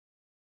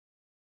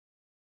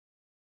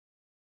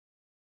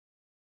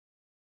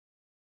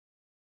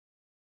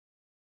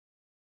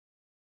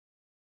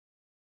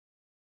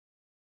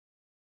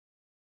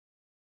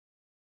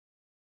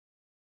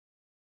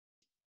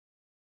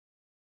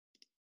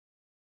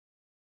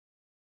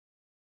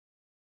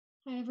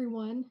Hi,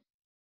 everyone.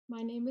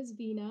 My name is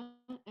Vina,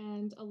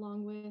 and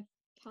along with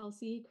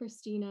Kelsey,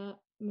 Christina,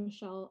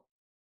 Michelle,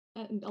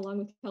 and along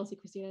with Kelsey,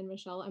 Christina, and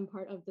Michelle, I'm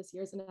part of this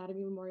year's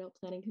Anatomy Memorial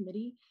Planning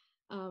Committee.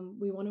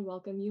 We want to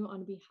welcome you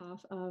on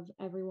behalf of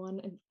everyone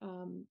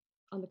on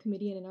the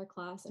committee and in our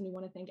class, and we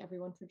want to thank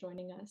everyone for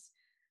joining us.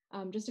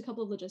 Just a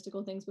couple of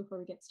logistical things before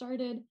we get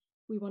started.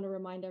 We want to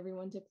remind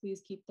everyone to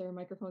please keep their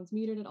microphones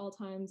muted at all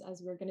times,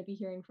 as we're going to be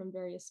hearing from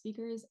various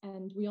speakers.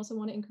 And we also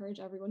want to encourage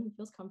everyone who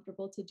feels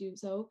comfortable to do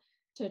so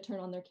to turn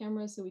on their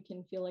cameras so we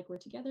can feel like we're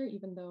together,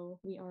 even though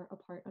we are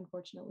apart,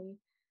 unfortunately.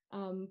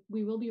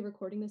 We will be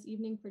recording this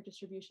evening for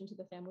distribution to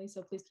the family,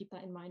 so please keep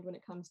that in mind when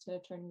it comes to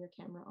turning your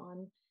camera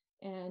on.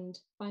 And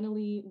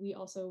finally, we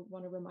also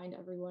want to remind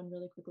everyone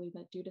really quickly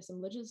that due to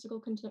some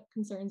logistical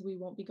concerns, we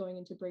won't be going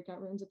into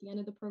breakout rooms at the end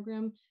of the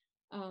program,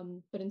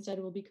 but instead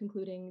we'll be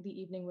concluding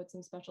the evening with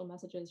some special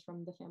messages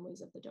from the families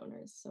of the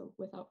donors. So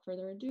without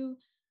further ado,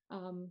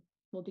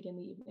 we'll begin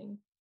the evening.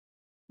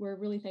 We're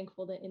really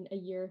thankful that in a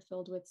year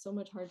filled with so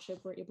much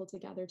hardship, we're able to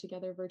gather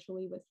together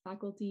virtually with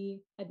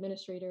faculty,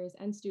 administrators,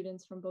 and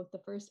students from both the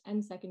first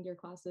and second year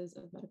classes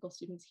of medical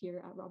students here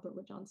at Robert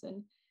Wood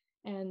Johnson.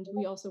 And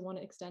we also want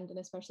to extend an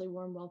especially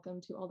warm welcome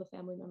to all the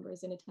family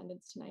members in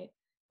attendance tonight.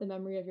 The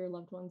memory of your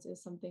loved ones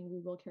is something we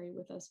will carry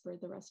with us for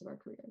the rest of our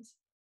careers.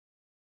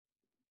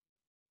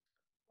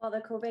 While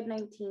the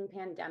COVID-19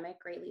 pandemic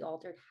greatly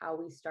altered how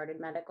we started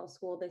medical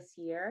school this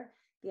year,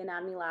 the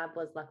anatomy lab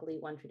was luckily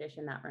one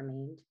tradition that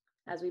remained.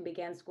 As we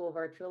began school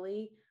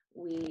virtually,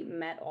 we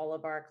met all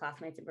of our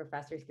classmates and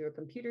professors through a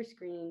computer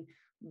screen,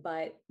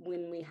 but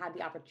when we had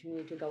the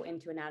opportunity to go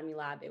into anatomy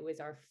lab, it was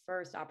our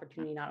first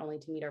opportunity not only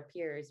to meet our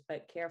peers,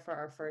 but care for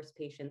our first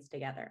patients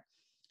together.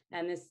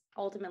 And this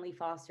ultimately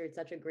fostered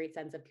such a great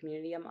sense of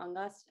community among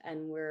us,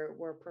 and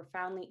we're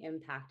profoundly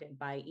impacted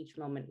by each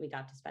moment we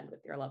got to spend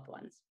with your loved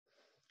ones.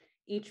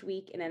 Each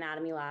week in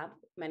anatomy lab,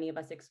 many of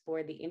us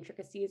explored the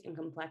intricacies and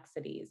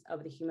complexities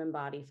of the human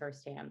body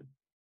firsthand.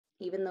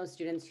 Even those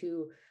students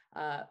who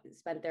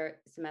spent their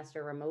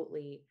semester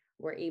remotely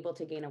were able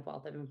to gain a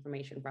wealth of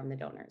information from the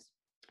donors.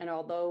 And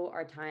although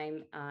our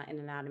time in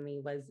anatomy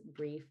was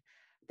brief,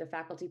 the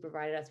faculty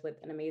provided us with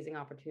an amazing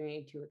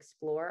opportunity to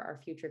explore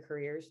our future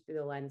careers through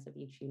the lens of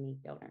each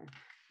unique donor.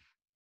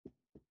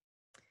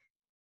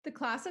 The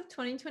class of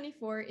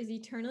 2024 is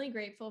eternally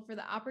grateful for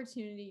the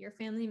opportunity your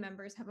family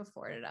members have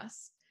afforded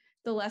us.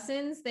 The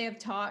lessons they have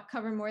taught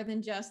cover more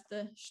than just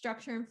the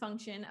structure and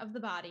function of the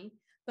body,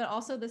 but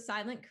also the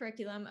silent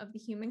curriculum of the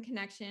human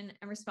connection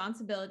and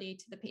responsibility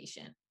to the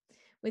patient.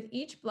 With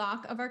each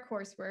block of our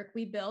coursework,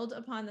 we build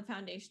upon the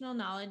foundational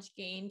knowledge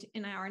gained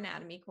in our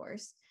anatomy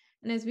course.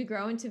 And as we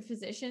grow into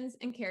physicians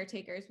and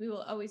caretakers, we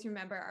will always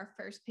remember our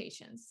first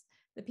patients,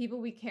 the people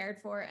we cared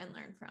for and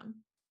learned from.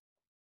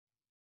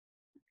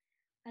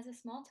 As a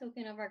small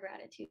token of our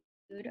gratitude,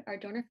 our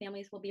donor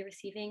families will be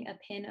receiving a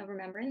pin of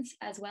remembrance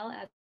as well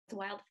as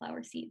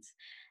wildflower seeds.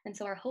 And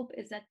so our hope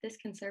is that this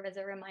can serve as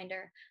a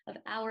reminder of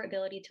our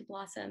ability to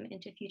blossom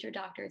into future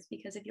doctors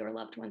because of your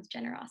loved one's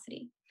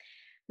generosity.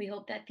 We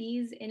hope that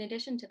these, in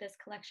addition to this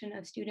collection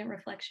of student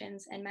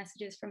reflections and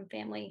messages from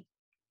family,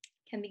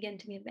 can begin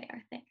to convey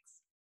our thanks.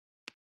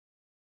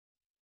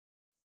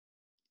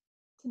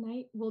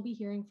 Tonight, we'll be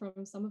hearing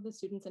from some of the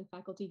students and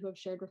faculty who have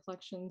shared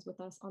reflections with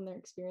us on their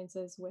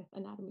experiences with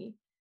anatomy.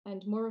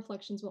 And more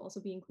reflections will also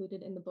be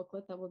included in the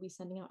booklet that we'll be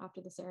sending out after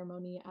the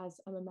ceremony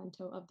as a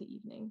memento of the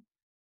evening.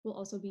 We'll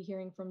also be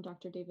hearing from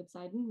Dr. David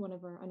Seiden, one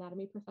of our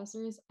anatomy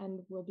professors,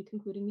 and we'll be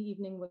concluding the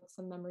evening with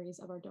some memories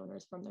of our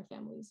donors from their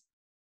families.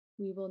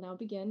 We will now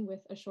begin with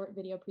a short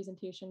video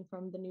presentation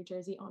from the New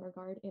Jersey Honor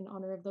Guard in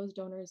honor of those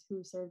donors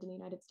who served in the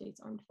United States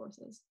Armed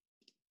Forces.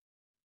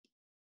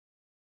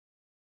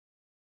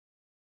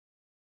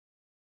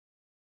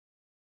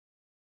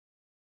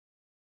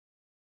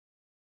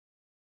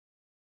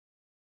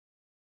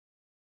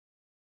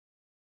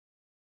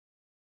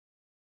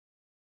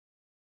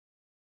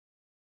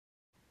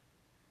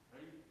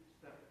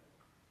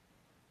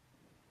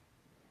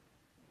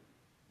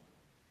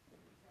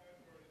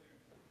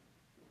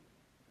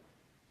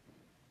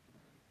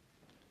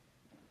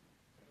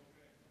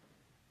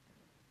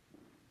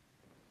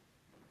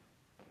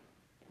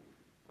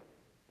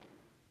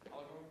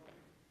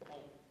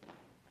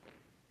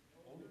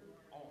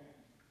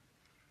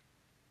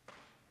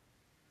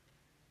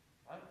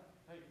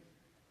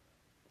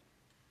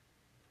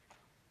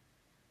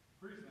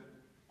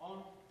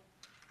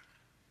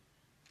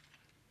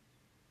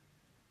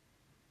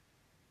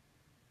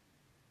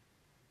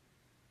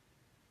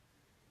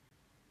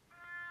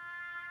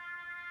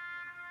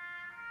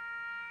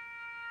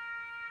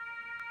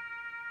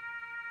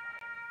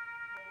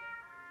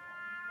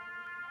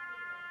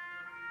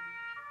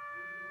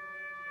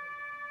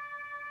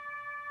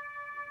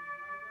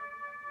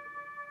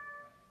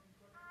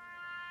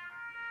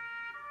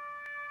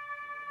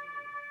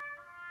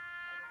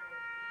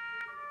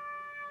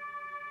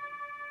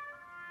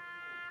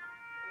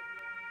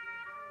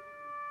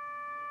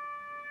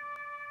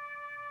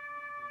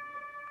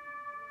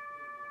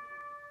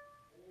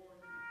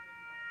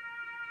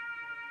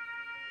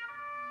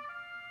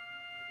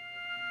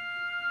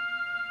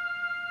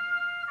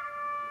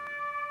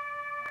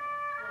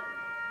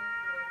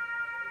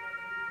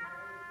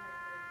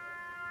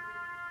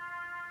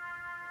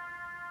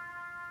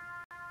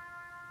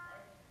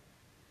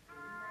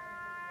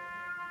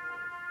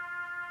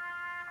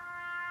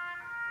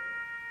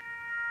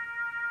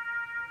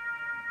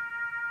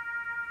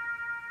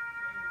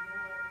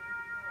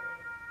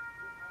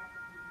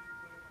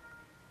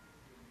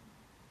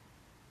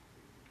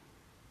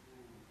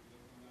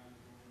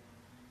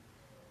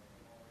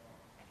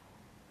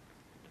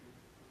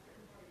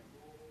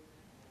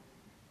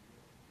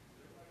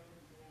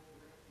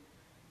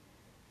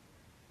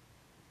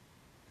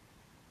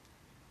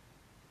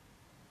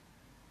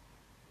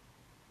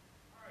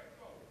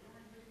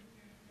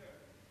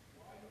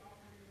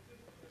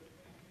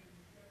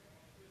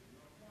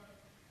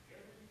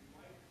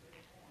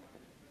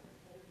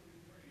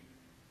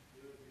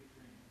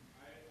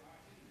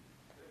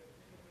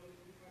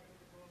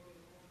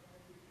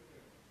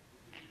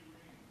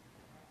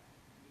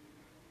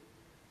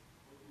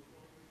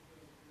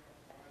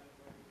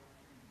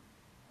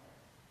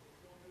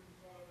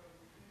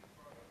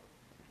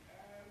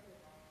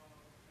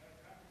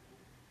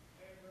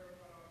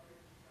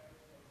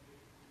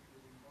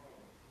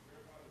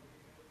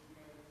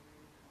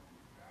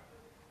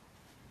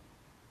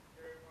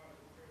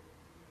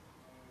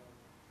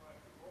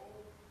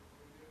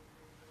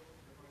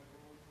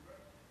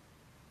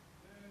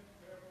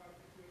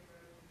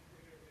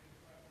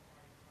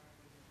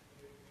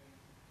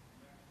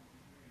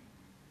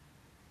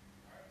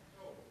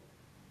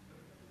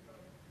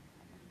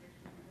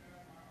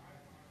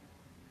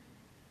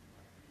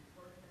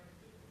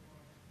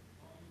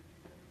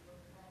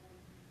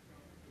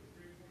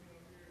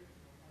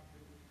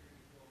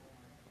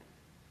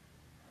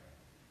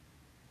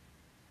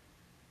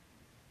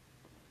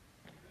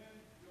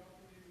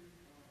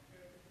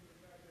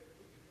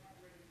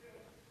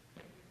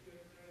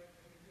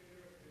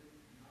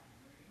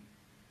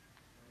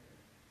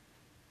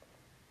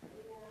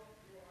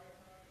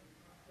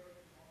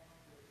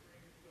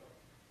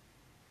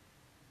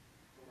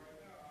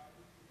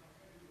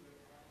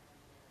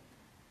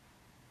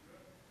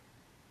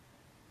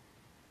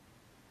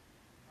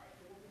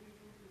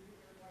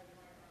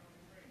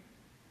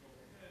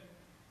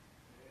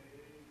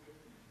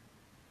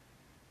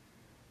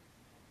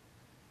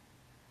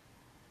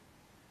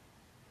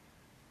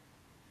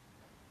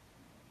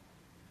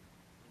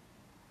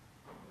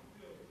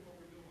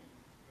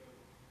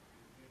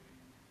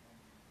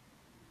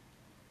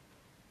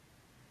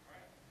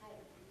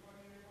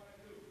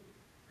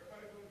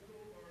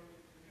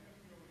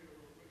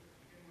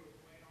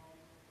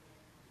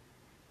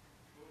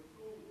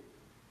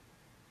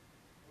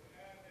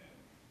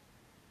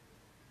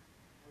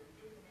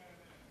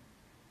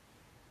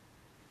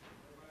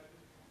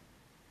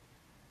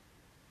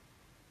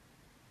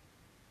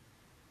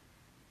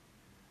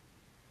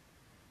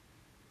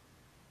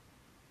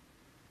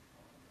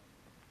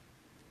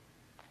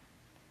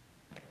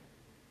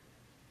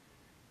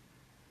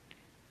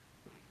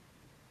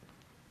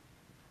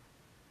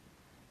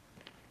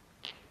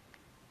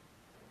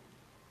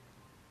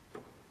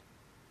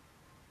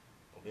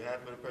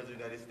 behalf of the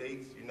President of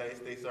the United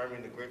States Army,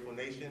 and the grateful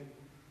nation,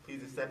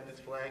 please accept this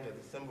flag as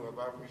a symbol of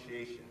our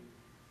appreciation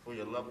for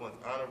your loved one's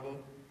honorable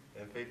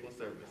and faithful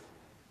service.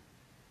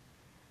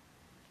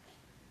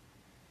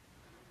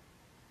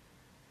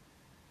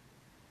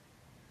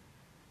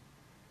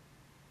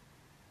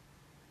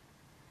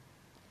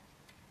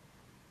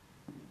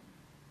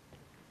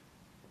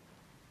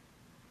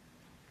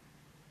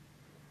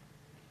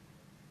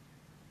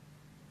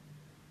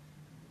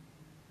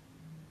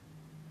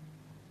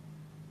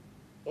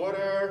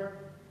 Order,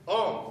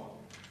 arms.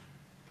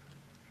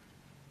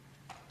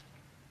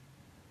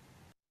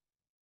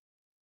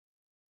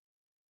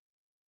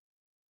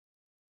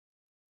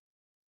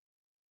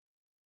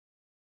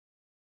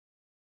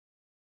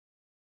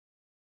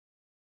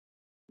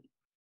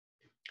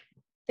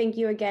 Thank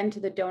you again to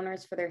the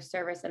donors for their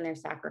service and their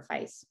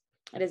sacrifice.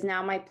 It is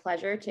now my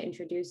pleasure to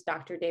introduce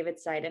Dr. David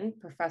Seiden,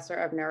 Professor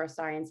of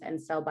Neuroscience and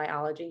Cell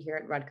Biology here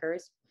at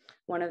Rutgers,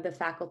 one of the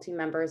faculty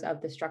members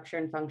of the Structure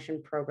and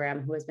Function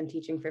program who has been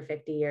teaching for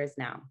 50 years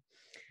now.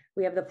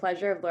 We have the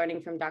pleasure of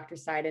learning from Dr.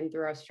 Seiden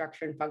through our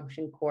Structure and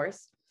Function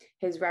course.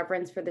 His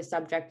reverence for the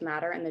subject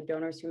matter and the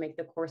donors who make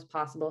the course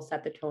possible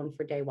set the tone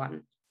for day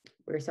one.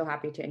 We're so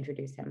happy to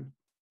introduce him.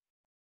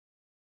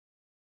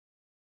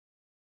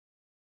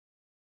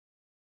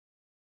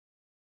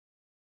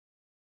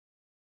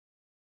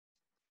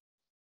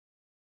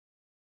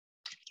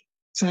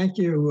 Thank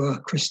you,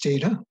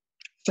 Christina.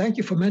 Thank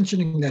you for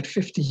mentioning that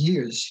 50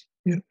 years.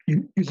 You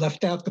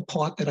left out the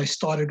part that I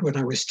started when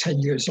I was 10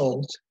 years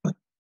old, but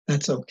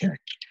that's okay.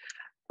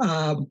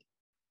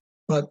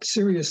 But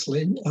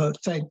seriously,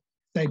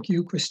 thank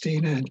you,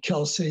 Christina and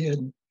Kelsey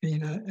and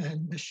Bina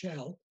and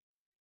Michelle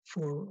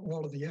for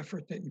all of the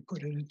effort that you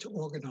put into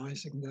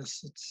organizing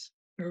this. It's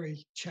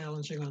very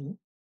challenging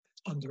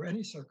under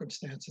any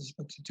circumstances,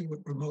 but to do it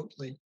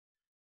remotely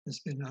has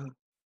been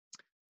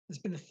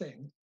a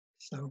thing.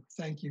 So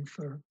thank you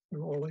for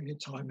all of your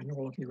time and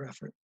all of your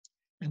effort.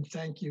 And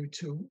thank you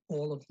to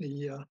all of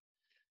the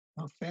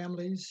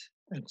families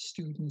and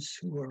students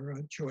who are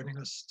joining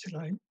us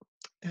tonight.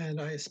 And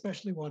I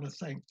especially want to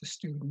thank the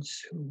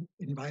students who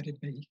invited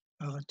me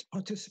to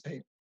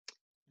participate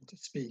and to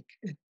speak.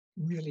 It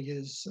really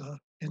is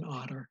an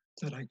honor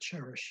that I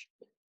cherish,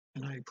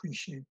 and I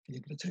appreciate the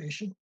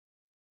invitation.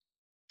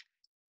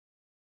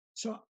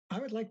 So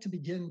I would like to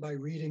begin by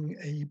reading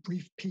a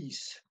brief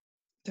piece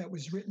that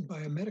was written by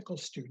a medical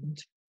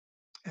student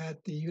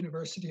at the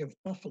University of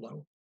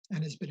Buffalo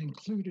and has been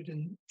included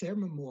in their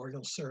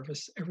memorial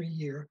service every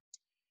year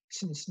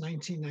since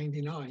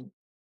 1999.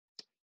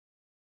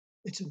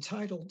 It's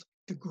entitled,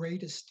 "The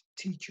Greatest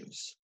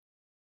Teachers."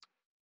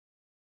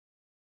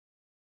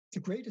 The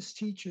greatest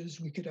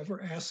teachers we could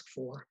ever ask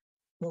for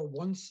were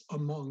once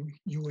among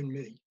you and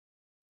me,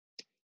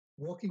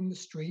 walking the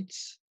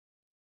streets,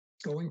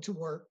 going to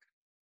work,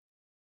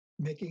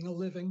 making a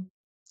living,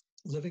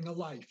 living a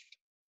life,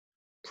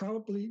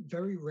 probably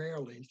very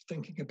rarely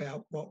thinking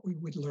about what we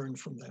would learn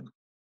from them.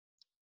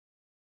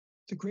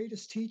 The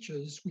greatest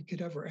teachers we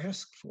could ever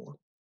ask for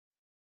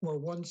were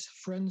once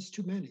friends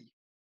to many,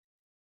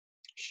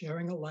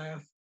 sharing a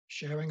laugh,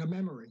 sharing a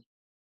memory,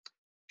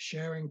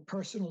 sharing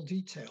personal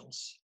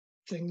details,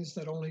 things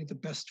that only the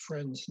best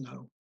friends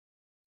know,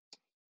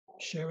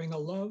 sharing a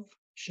love,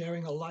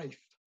 sharing a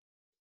life,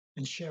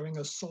 and sharing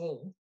a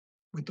soul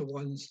with the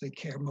ones they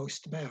care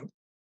most about.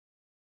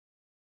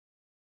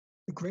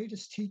 The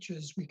greatest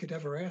teachers we could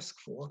ever ask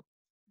for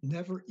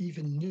never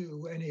even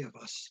knew any of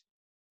us,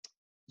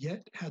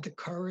 yet had the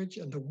courage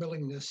and the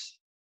willingness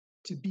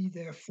to be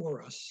there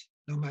for us,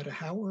 no matter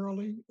how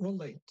early or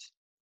late.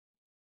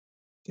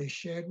 They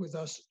shared with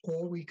us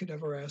all we could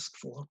ever ask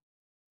for,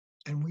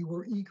 and we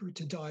were eager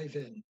to dive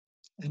in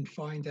and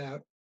find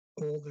out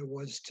all there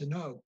was to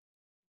know.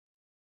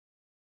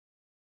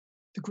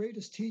 The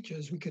greatest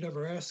teachers we could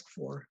ever ask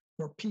for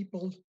were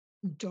people who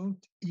we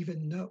don't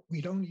even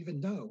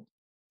know,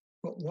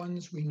 but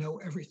ones we know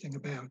everything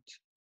about.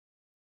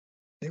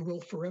 They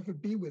will forever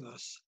be with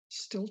us,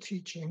 still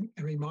teaching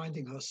and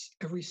reminding us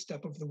every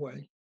step of the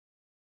way.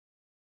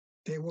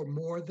 They were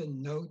more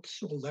than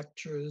notes or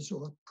lectures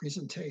or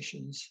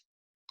presentations.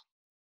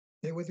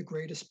 They were the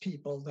greatest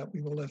people that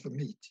we will ever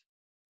meet.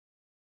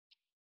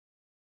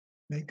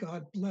 May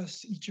God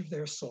bless each of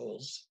their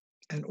souls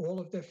and all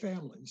of their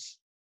families.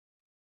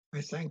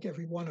 I thank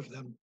every one of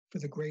them for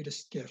the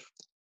greatest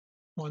gift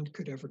one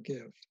could ever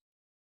give.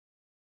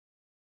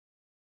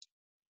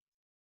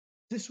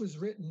 This was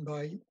written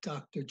by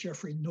Dr.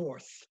 Jeffrey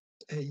North,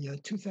 a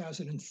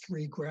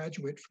 2003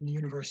 graduate from the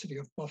University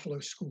of Buffalo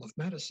School of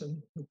Medicine,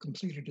 who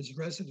completed his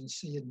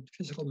residency in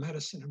physical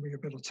medicine and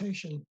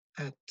rehabilitation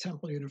at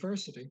Temple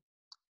University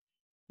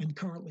and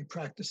currently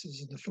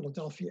practices in the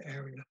Philadelphia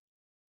area.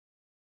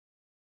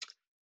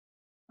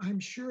 I'm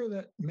sure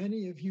that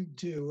many of you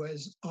do,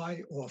 as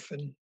I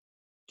often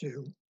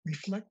do,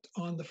 reflect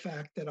on the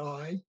fact that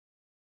I,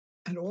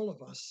 and all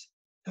of us,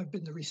 have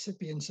been the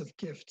recipients of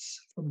gifts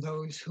from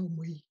those whom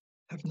we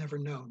have never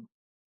known.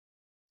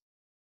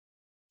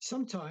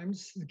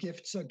 Sometimes the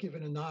gifts are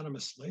given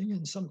anonymously,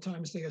 and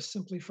sometimes they are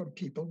simply from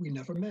people we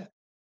never met.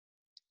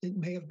 It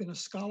may have been a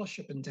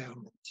scholarship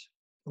endowment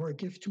or a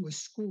gift to a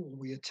school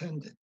we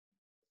attended.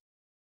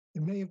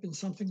 It may have been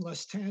something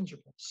less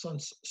tangible,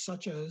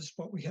 such as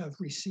what we have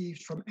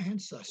received from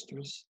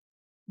ancestors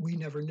we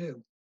never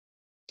knew.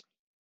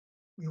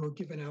 We were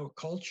given our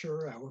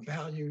culture, our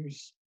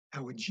values,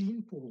 our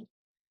gene pool,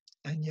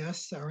 and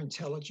yes, our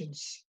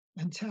intelligence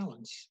and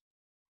talents.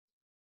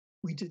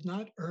 We did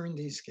not earn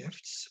these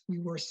gifts. We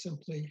were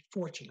simply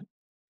fortunate.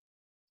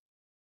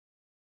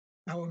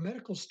 Our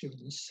medical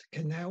students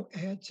can now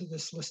add to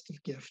this list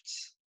of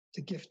gifts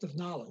the gift of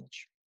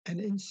knowledge and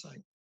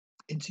insight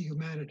into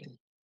humanity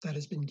that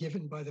has been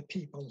given by the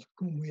people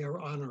whom we are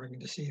honoring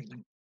this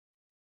evening.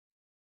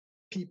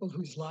 People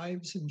whose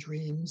lives and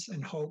dreams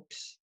and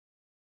hopes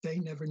they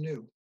never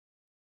knew.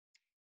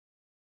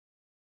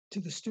 To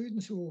the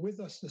students who are with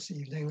us this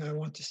evening, I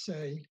want to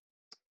say,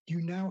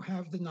 you now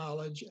have the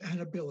knowledge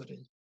and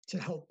ability to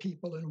help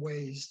people in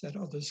ways that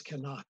others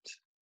cannot.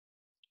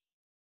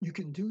 You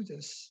can do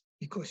this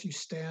because you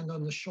stand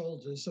on the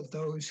shoulders of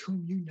those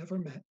whom you never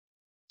met,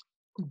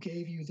 who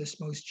gave you this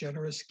most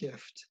generous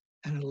gift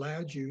and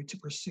allowed you to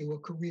pursue a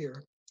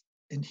career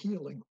in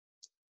healing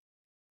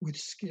with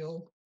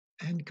skill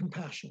and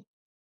compassion.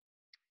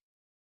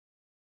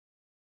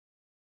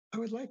 I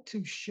would like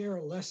to share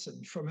a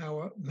lesson from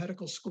our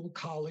medical school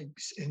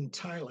colleagues in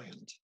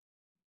Thailand.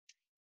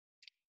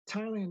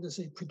 Thailand is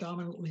a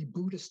predominantly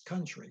Buddhist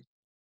country,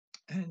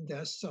 and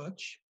as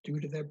such, due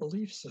to their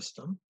belief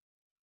system,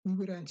 we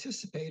would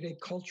anticipate a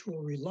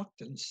cultural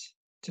reluctance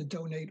to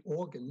donate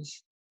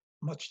organs,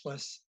 much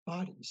less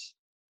bodies.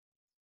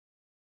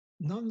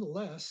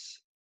 Nonetheless,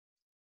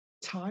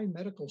 Thai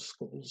medical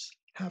schools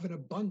have an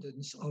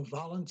abundance of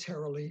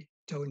voluntarily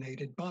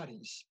donated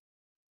bodies.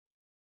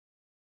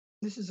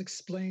 This is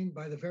explained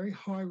by the very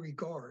high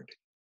regard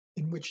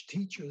in which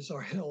teachers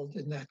are held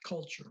in that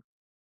culture.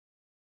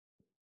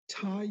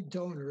 Thai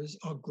donors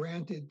are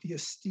granted the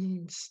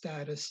esteemed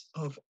status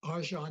of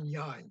Ajahn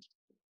Yai,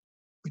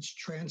 which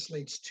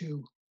translates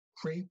to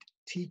great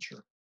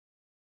teacher.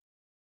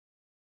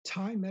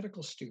 Thai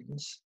medical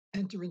students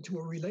enter into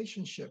a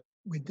relationship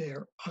with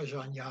their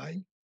Ajahn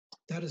Yai.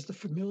 That is the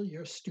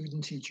familiar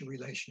student-teacher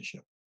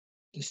relationship.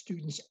 The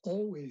students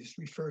always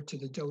refer to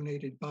the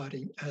donated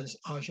body as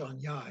Ajahn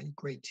Yai,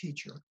 great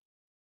teacher,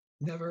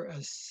 never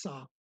as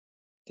Sa,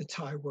 the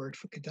Thai word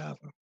for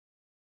cadaver.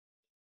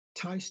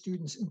 Thai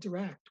students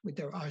interact with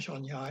their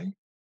Ajahn Yai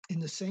in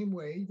the same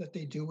way that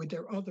they do with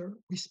their other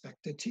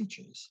respected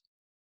teachers.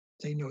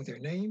 They know their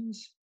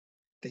names,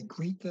 they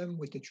greet them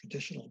with the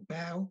traditional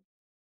bow,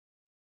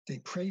 they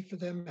pray for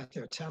them at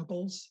their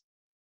temples,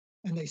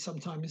 and they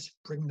sometimes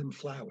bring them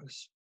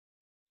flowers.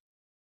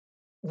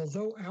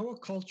 Although our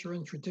culture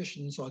and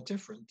traditions are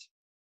different,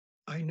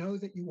 I know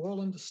that you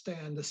all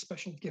understand the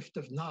special gift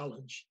of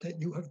knowledge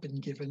that you have been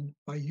given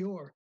by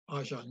your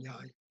Ajahn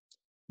Yai,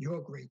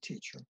 your great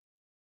teacher,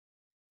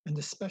 and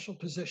the special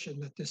position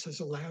that this has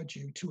allowed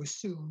you to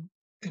assume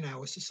in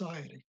our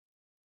society.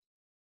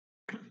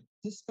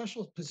 This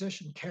special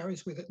position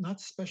carries with it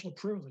not special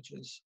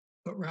privileges,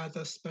 but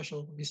rather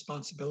special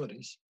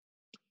responsibilities.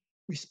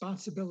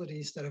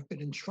 Responsibilities that have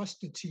been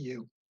entrusted to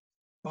you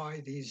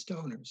by these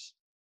donors.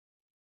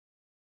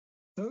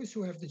 Those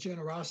who have the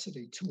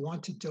generosity to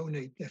want to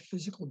donate their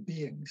physical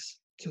beings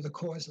to the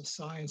cause of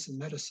science and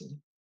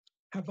medicine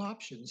have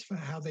options for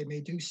how they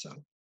may do so.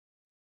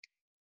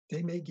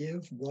 They may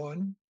give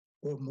one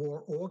or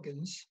more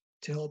organs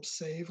to help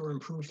save or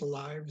improve the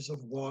lives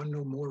of one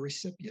or more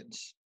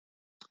recipients.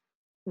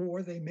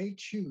 Or they may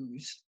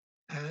choose,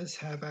 as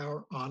have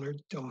our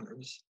honored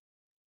donors,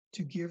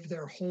 to give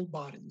their whole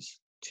bodies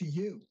to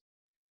you,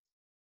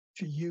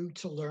 for you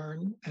to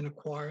learn and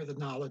acquire the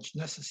knowledge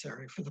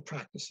necessary for the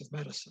practice of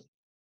medicine.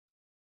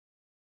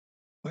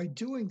 By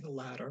doing the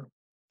latter,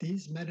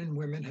 these men and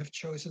women have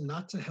chosen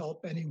not to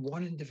help any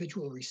one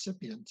individual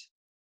recipient,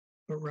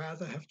 but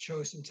rather have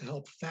chosen to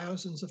help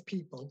thousands of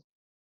people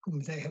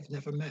whom they have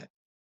never met.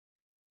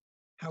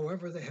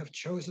 However, they have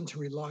chosen to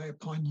rely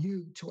upon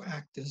you to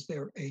act as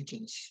their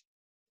agents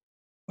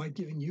by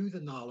giving you the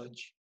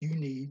knowledge you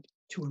need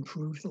to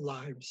improve the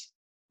lives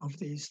of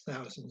these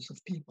thousands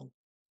of people.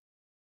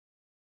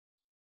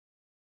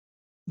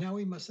 Now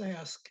we must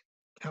ask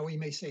how we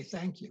may say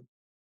thank you.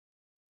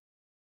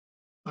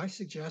 I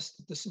suggest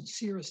that the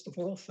sincerest of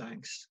all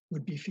thanks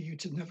would be for you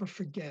to never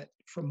forget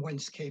from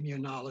whence came your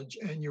knowledge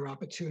and your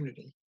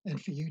opportunity,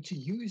 and for you to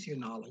use your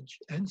knowledge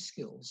and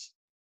skills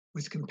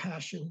with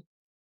compassion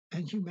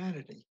and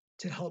humanity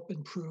to help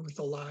improve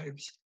the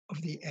lives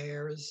of the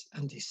heirs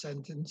and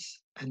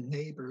descendants and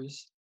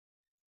neighbors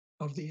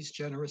of these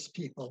generous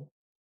people,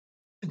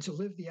 and to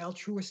live the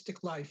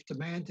altruistic life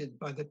demanded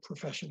by the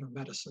profession of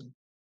medicine,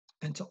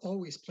 and to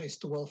always place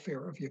the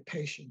welfare of your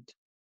patient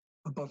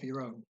above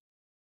your own.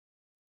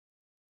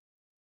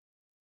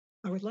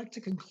 I would like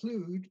to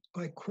conclude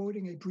by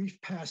quoting a brief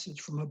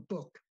passage from a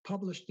book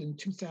published in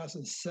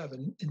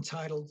 2007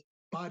 entitled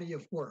Body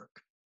of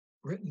Work,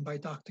 written by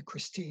Dr.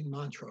 Christine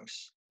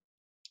Montrose.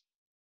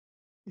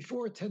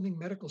 Before attending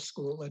medical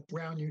school at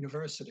Brown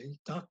University,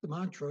 Dr.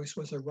 Montrose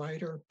was a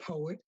writer,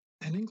 poet,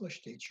 an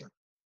English teacher.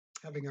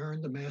 Having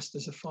earned a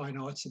Master's of Fine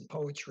Arts in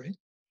Poetry,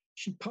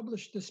 she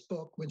published this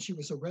book when she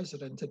was a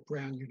resident at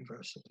Brown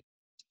University.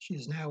 She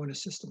is now an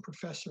assistant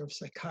professor of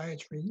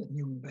psychiatry and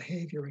human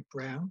behavior at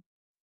Brown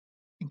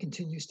and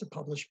continues to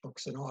publish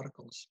books and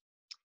articles.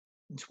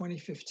 In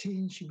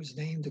 2015, she was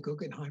named a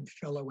Guggenheim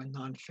Fellow in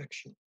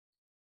Nonfiction.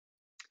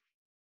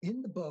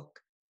 In the book,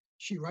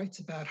 she writes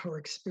about her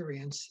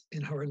experience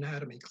in her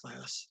anatomy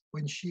class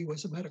when she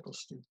was a medical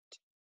student.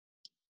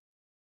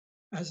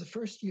 As a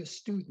first-year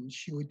student,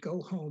 she would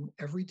go home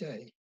every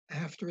day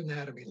after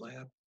anatomy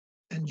lab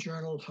and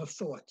journal her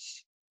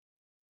thoughts.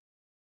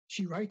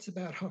 She writes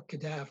about her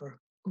cadaver,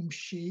 whom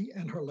she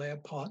and her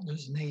lab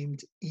partners named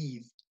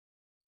Eve.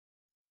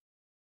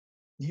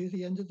 Near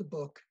the end of the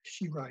book,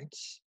 she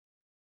writes,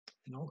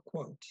 and I'll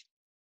quote,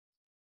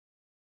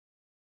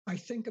 "I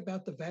think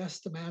about the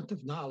vast amount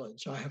of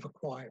knowledge I have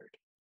acquired.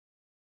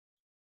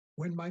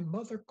 When my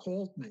mother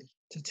called me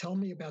to tell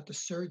me about the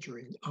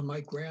surgery on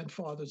my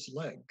grandfather's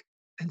leg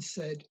and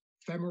said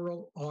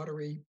femoral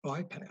artery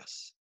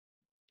bypass,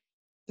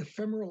 the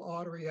femoral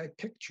artery I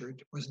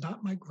pictured was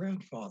not my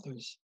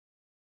grandfather's,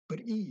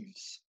 but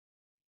Eve's.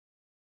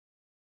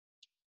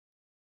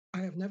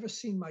 I have never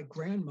seen my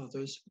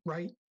grandmother's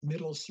right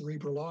middle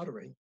cerebral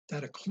artery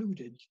that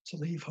occluded to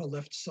leave her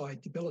left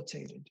side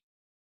debilitated,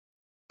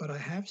 but I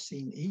have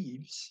seen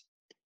Eve's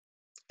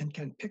and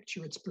can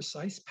picture its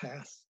precise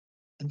path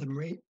and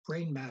the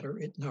brain matter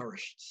it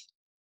nourished.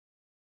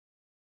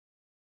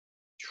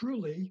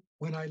 Truly,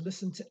 when I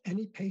listen to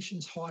any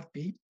patient's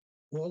heartbeat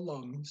or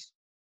lungs,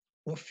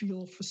 or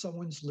feel for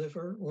someone's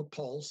liver or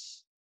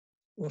pulse,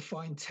 or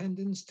find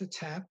tendons to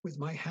tap with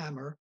my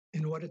hammer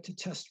in order to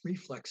test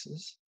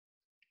reflexes,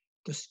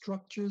 the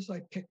structures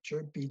I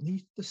picture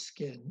beneath the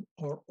skin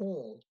are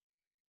all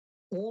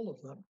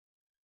of them,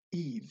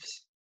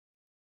 Eve's.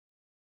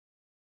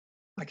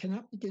 I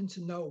cannot begin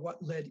to know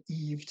what led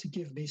Eve to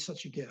give me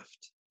such a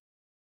gift.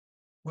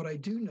 What I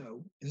do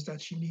know is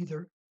that she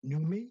neither knew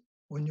me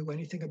or knew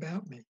anything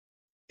about me,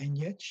 and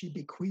yet she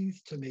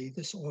bequeathed to me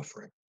this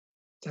offering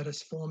that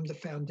has formed the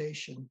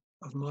foundation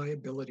of my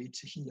ability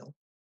to heal.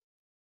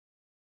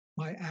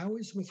 My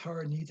hours with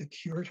her neither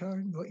cured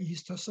her nor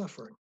eased her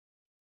suffering.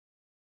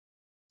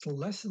 The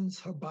lessons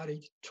her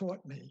body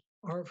taught me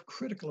are of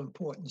critical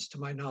importance to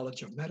my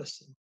knowledge of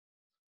medicine,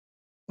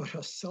 but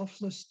her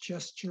selfless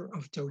gesture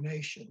of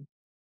donation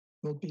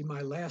will be my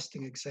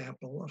lasting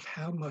example of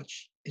how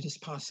much it is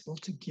possible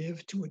to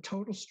give to a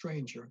total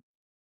stranger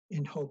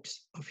in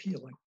hopes of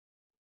healing.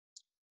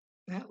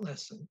 That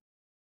lesson,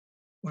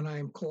 when I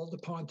am called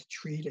upon to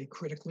treat a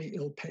critically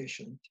ill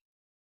patient,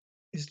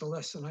 is the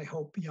lesson I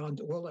hope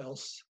beyond all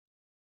else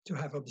to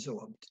have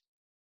absorbed."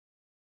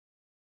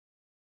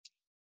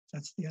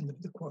 That's the end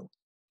of the quote.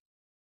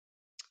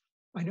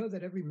 I know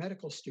that every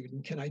medical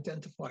student can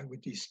identify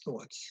with these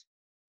thoughts.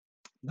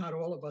 Not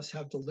all of us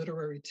have the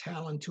literary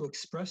talent to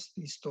express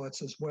these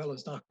thoughts as well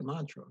as Dr.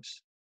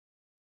 Montrose,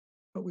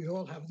 but we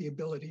all have the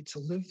ability to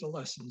live the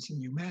lessons in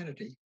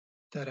humanity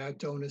that our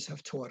donors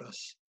have taught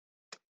us.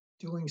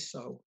 Doing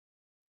so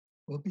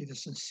will be the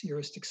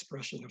sincerest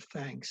expression of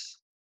thanks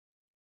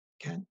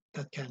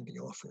that can be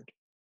offered.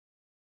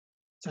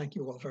 Thank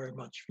you all very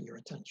much for your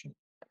attention.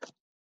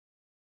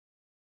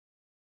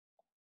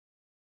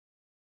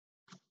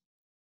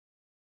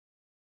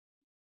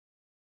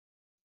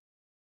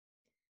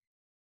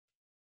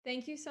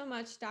 Thank you so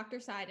much, Dr.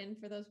 Seiden,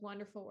 for those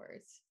wonderful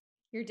words.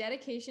 Your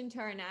dedication to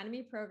our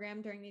anatomy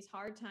program during these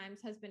hard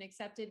times has been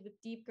accepted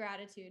with deep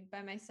gratitude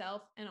by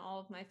myself and all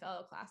of my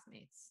fellow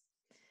classmates.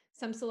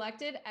 Some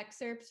selected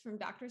excerpts from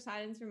Dr.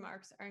 Seiden's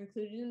remarks are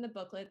included in the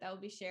booklet that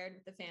will be shared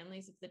with the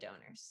families of the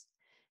donors.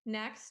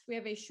 Next, we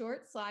have a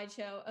short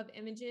slideshow of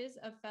images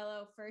of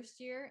fellow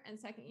first-year and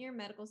second-year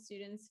medical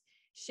students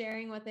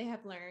sharing what they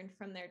have learned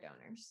from their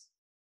donors.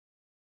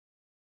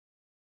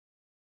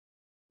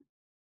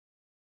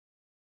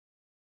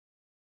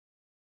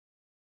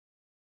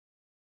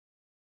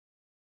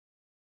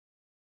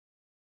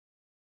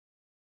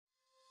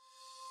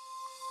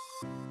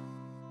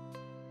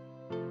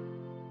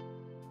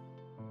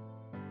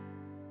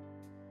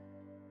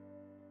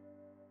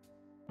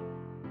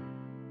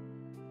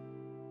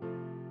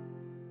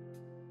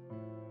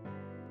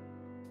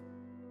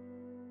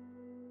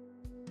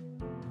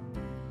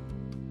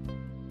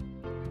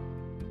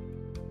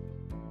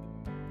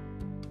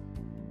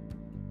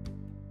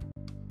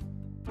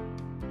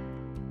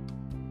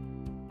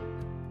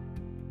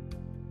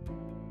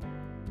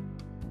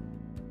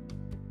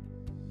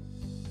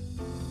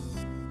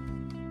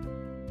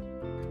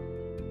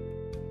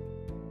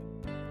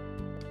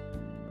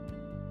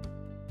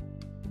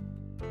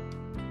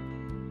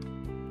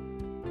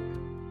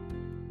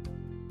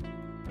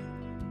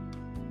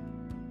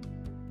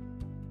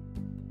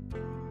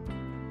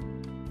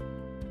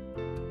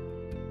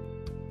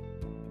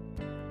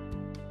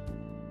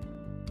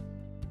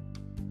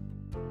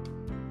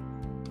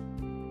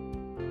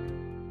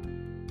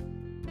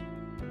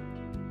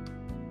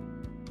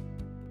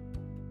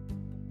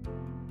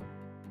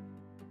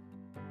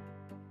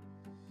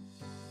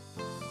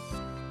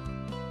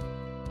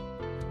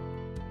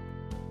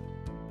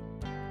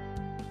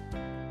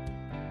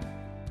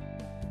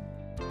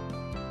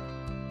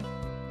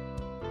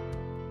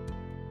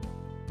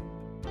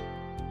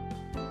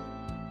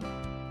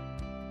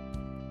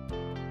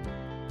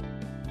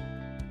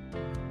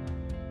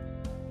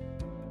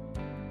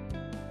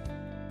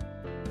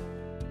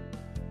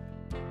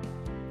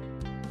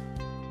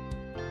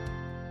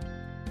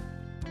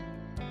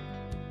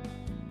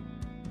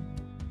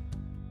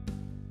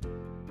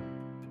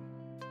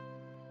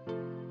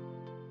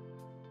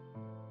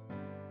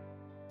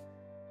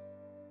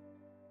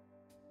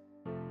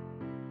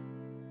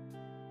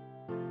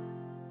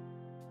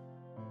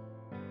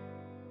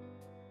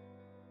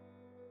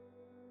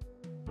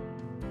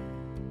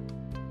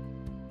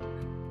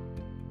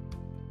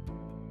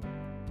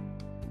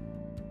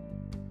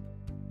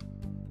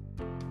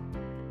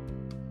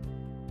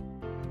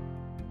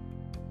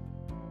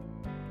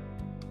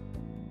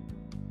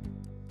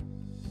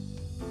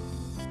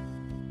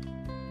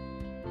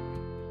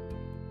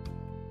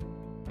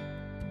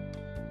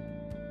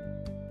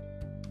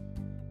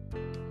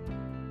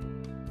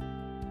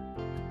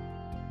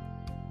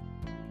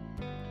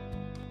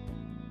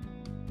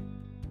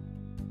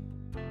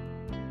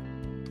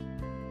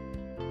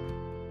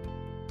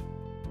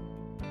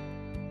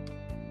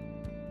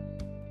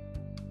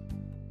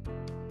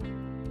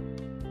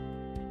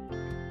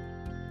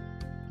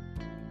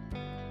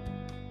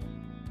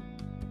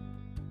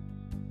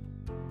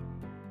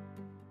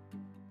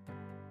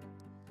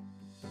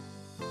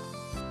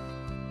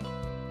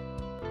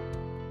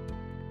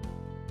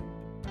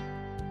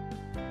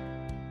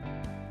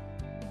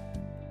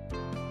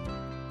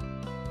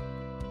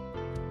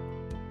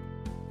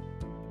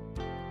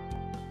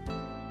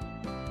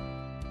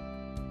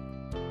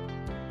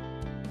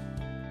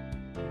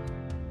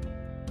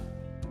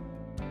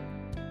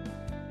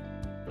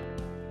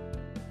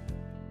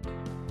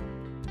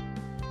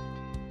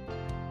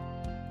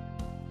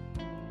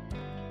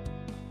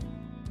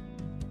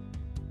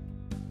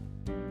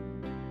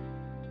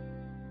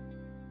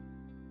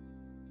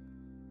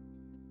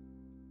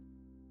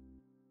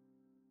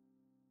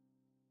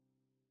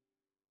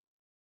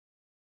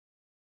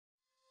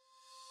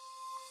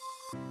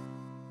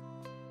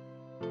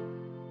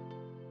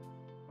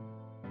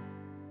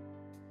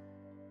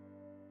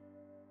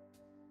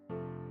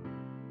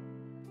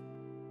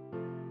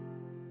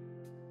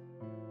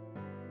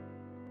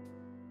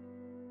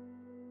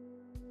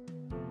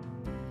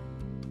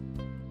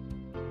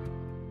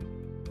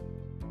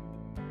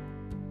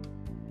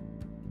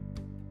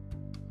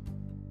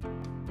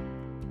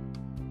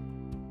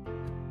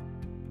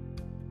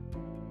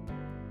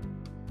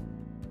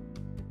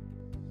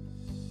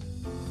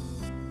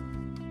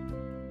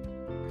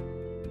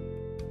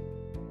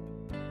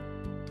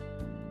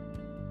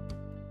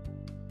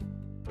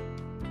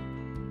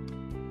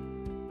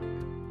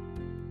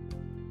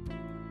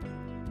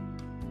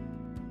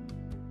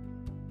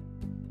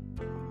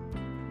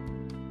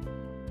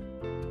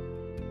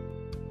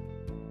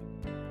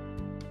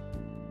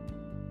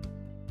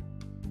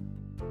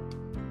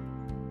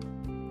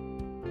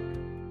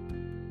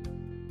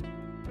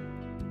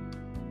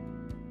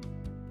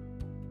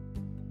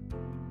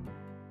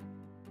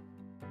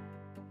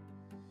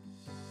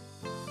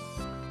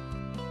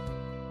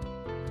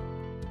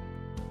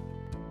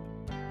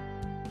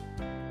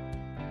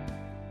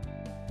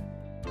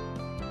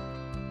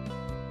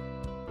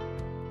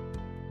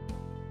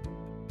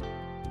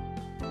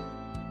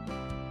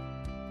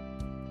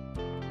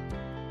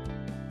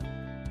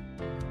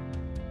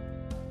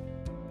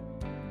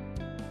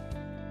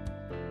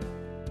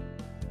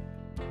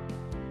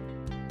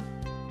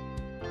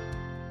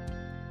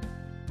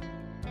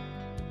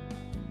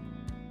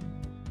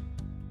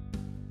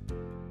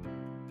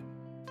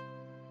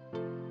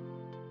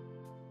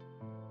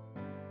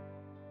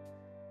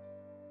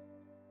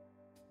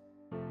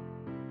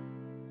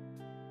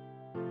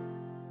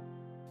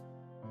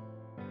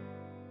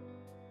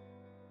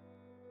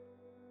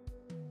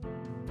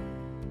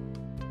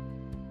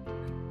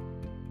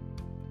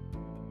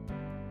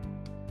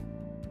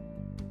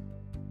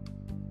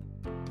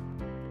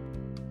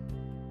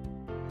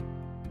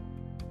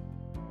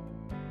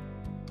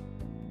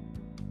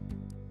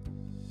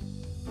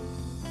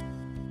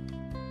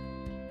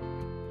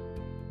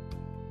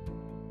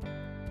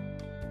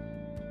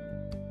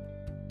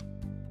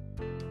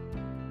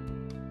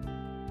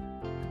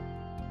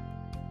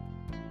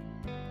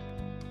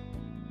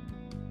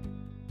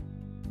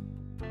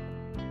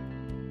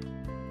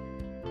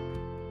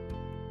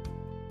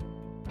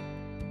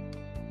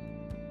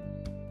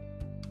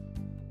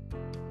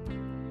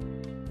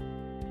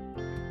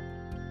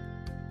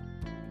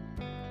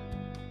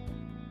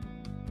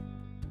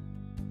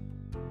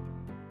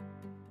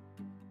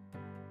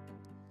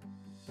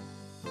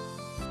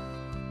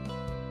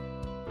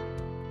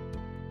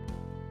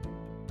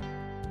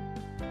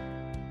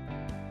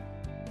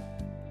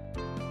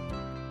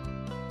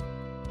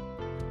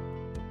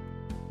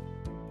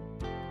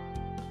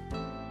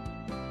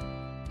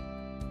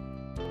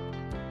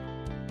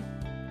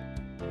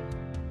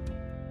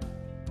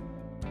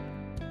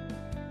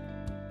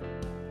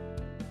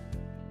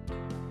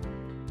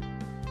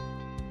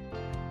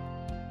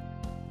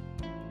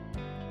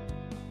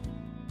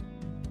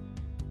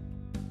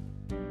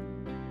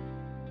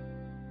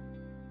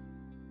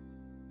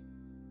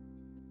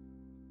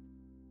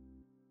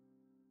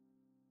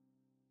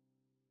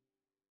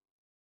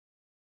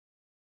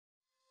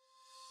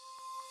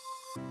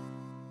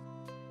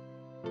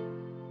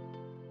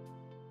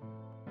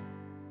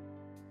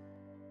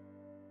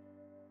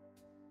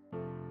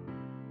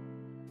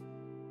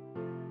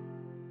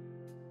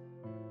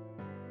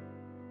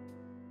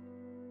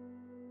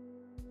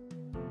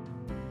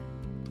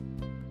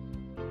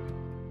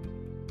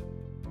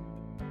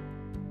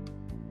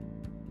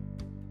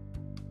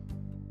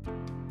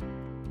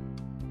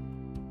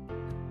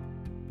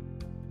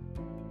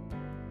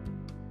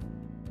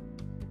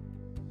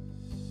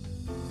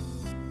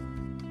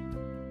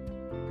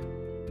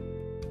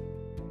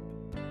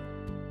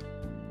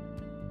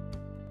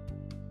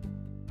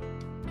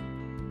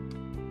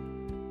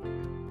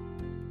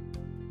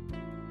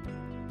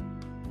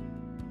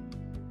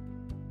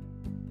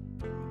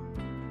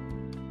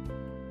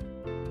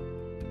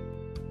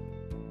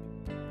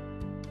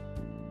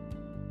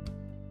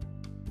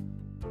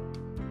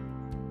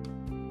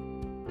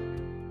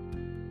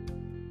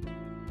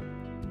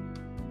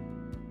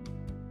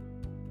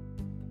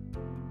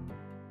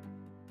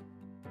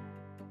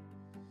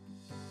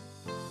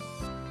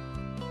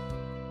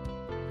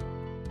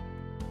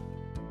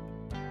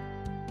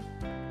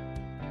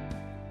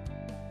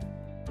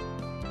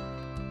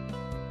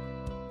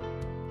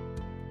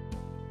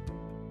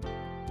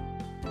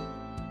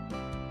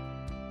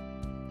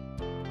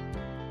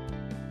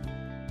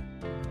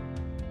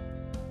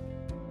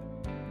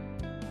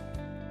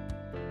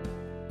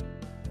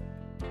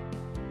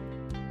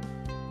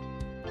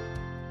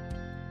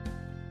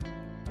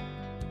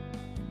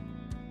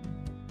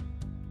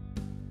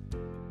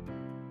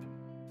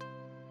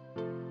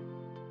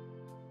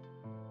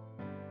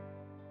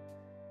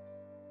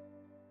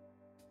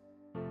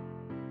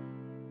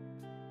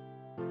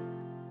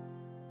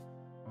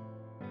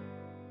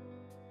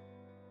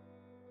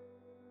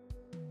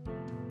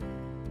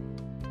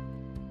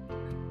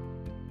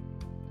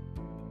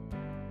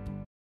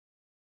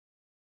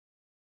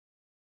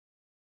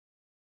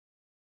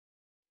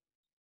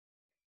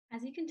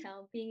 As you can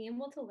tell, being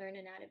able to learn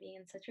anatomy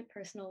in such a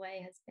personal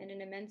way has been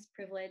an immense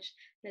privilege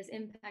that has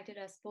impacted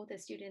us both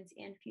as students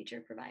and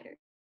future providers.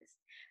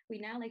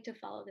 We'd now like to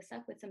follow this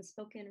up with some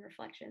spoken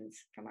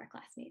reflections from our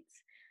classmates.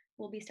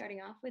 We'll be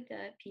starting off with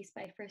a piece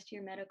by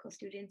first-year medical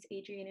students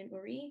Adrian and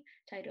Uri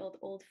titled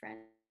Old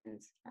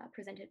Friends,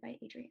 presented by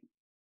Adrian.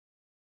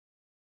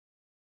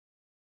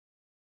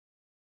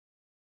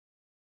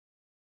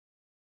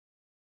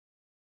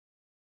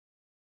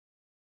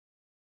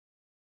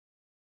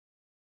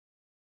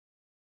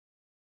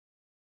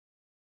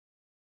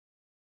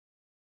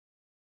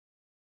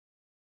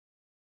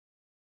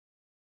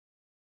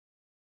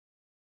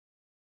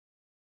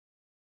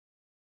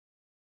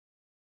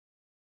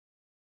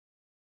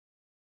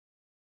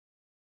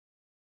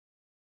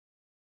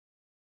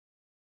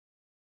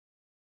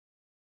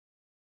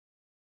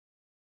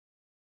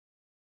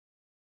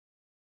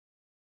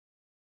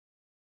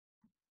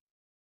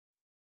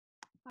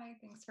 Hi,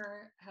 thanks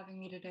for having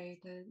me today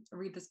to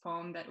read this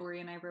poem that Uri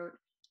and I wrote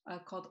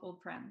called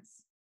Old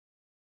Friends.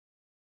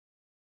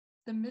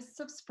 The mists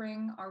of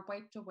spring are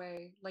wiped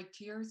away like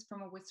tears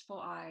from a wistful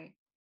eye.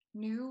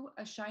 New,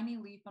 a shiny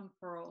leaf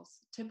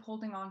unfurls, tip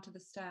holding on to the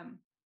stem.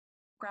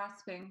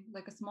 Grasping,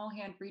 like a small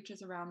hand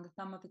reaches around the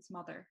thumb of its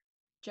mother.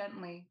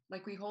 Gently,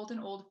 like we hold an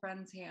old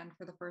friend's hand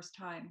for the first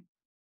time.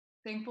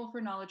 Thankful for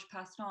knowledge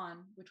passed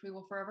on, which we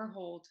will forever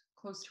hold,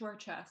 close to our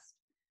chest,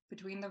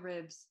 between the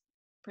ribs,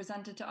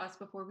 presented to us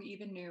before we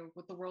even knew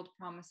what the world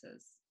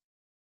promises.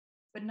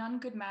 But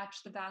none could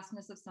match the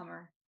vastness of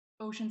summer,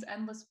 ocean's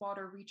endless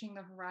water reaching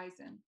the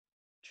horizon,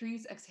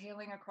 trees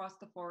exhaling across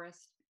the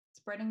forest,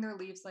 spreading their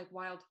leaves like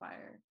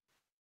wildfire.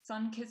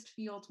 Sun-kissed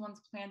fields once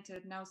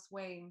planted, now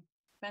swaying,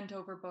 bent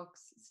over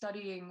books,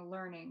 studying,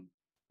 learning.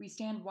 We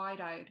stand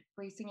wide-eyed,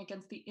 bracing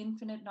against the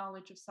infinite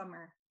knowledge of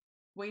summer,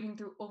 wading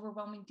through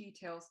overwhelming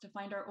details to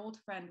find our old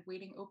friend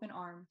waiting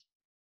open-armed,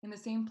 in the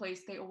same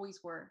place they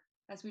always were,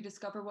 as we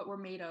discover what we're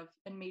made of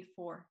and made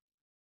for.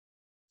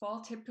 Fall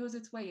tiptoes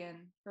its way in,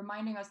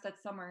 reminding us that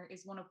summer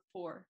is one of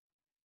four.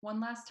 One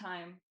last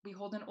time, we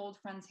hold an old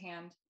friend's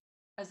hand,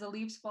 as the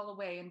leaves fall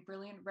away in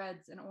brilliant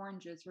reds and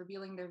oranges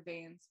revealing their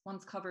veins,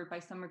 once covered by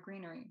summer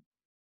greenery.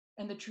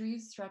 And the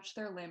trees stretch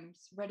their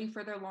limbs, ready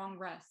for their long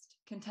rest,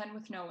 content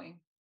with knowing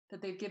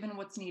that they've given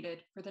what's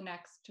needed for the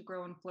next to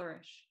grow and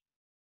flourish.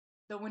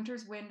 Though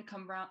winter's wind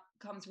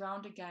comes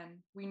round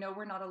again, we know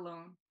we're not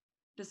alone.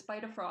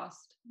 Despite a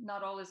frost,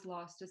 not all is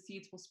lost as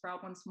seeds will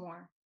sprout once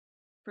more.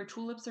 For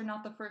tulips are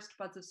not the first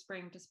buds of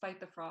spring despite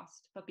the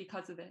frost, but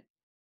because of it,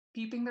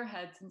 peeping their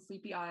heads and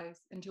sleepy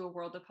eyes into a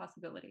world of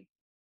possibility.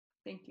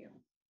 Thank you.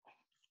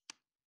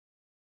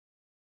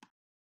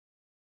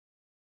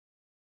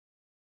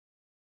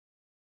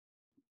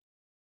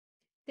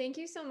 Thank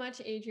you so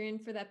much, Adrian,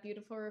 for that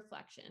beautiful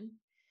reflection.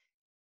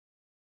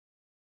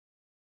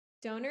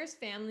 Donors'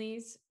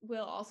 families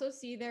will also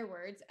see their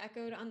words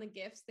echoed on the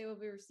gifts they will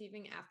be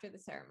receiving after the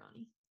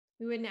ceremony.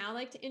 We would now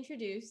like to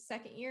introduce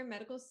second-year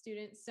medical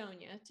student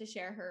Sonia to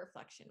share her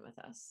reflection with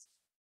us.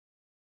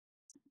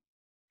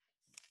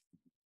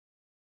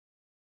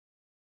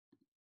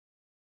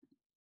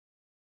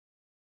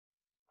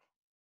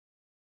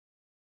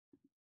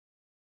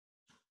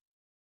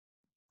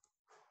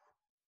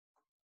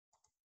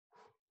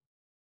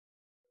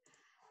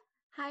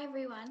 Hi,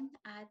 everyone.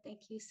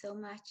 Thank you so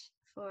much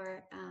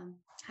for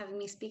having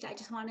me speak. I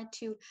just wanted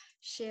to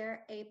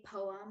share a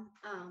poem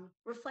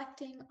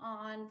reflecting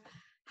on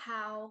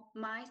how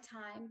my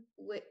time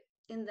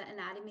in the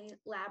anatomy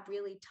lab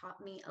really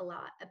taught me a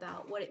lot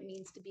about what it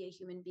means to be a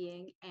human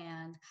being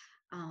and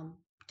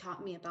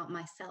taught me about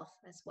myself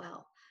as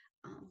well.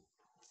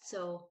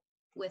 So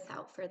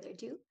without further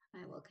ado,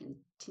 I will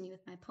continue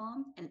with my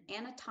poem, An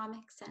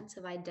Anatomic Sense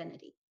of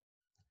Identity.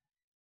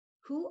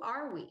 Who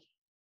are we?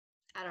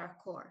 At our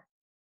core.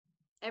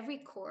 Every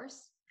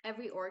course,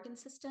 every organ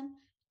system,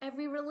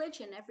 every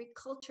religion, every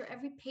culture,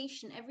 every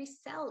patient, every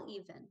cell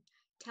even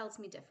tells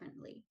me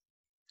differently.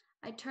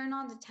 I turn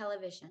on the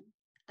television,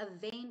 a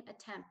vain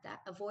attempt at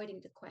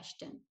avoiding the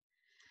question,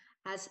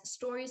 as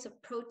stories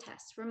of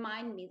protests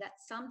remind me that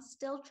some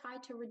still try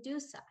to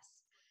reduce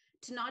us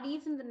to not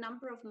even the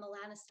number of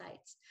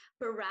melanocytes,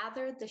 but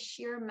rather the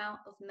sheer amount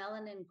of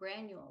melanin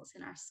granules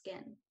in our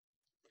skin.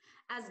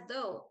 As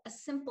though a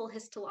simple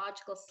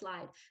histological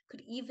slide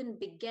could even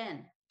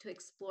begin to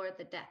explore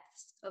the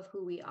depths of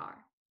who we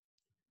are.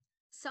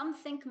 Some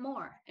think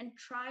more and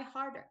try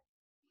harder.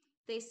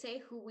 They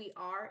say who we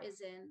are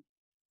is in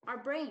our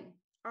brain,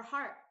 our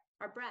heart,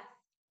 our breath.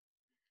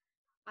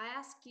 I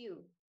ask you,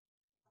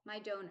 my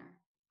donor,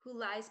 who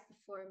lies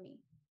before me,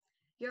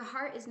 your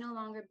heart is no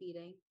longer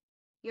beating.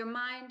 Your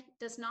mind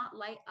does not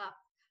light up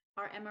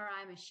our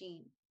MRI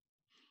machine.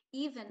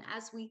 Even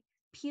as we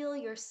peel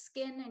your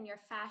skin and your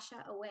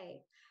fascia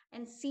away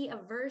and see a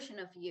version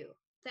of you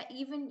that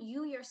even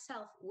you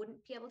yourself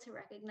wouldn't be able to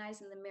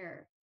recognize in the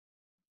mirror,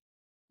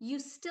 you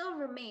still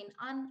remain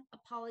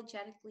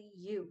unapologetically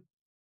you.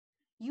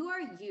 You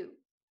are you,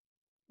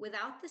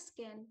 without the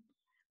skin,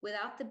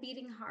 without the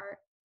beating heart,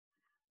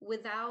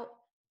 without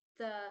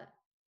the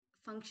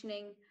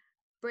functioning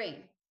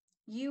brain.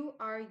 You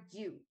are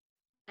you.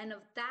 And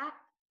of that,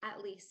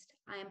 at least,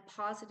 I am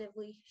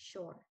positively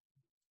sure.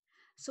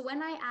 So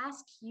when I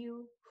ask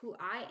you who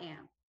I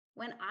am,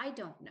 when I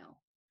don't know,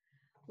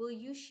 will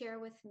you share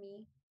with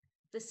me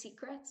the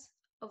secrets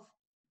of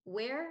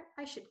where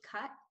I should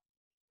cut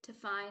to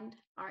find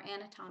our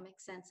anatomic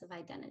sense of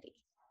identity?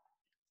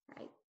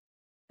 Right?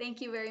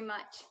 Thank you very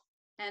much.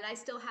 And I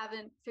still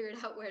haven't figured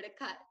out where to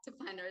cut to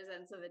find our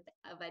sense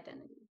of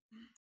identity.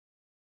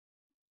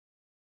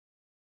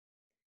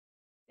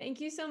 Thank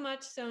you so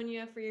much,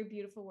 Sonia, for your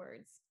beautiful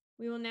words.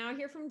 We will now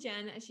hear from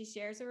Jen as she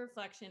shares a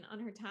reflection on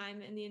her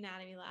time in the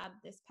anatomy lab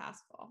this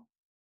past fall.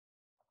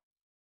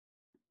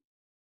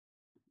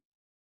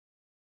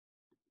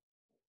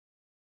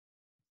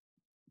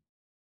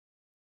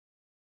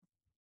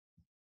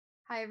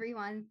 Hi,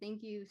 everyone.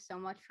 Thank you so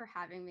much for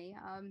having me.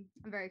 I'm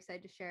very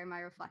excited to share my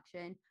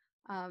reflection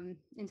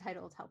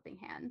entitled Helping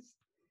Hands.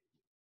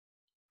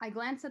 I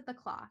glance at the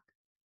clock.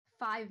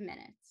 5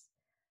 minutes.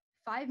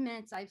 5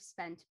 minutes I've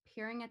spent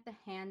peering at the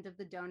hand of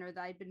the donor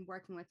that I'd been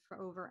working with for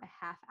over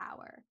a half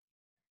hour.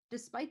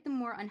 Despite the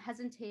more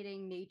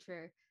unhesitating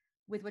nature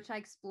with which I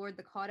explored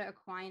the cauda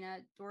equina,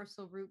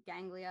 dorsal root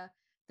ganglia,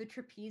 the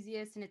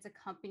trapezius and its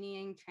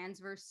accompanying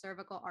transverse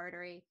cervical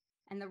artery,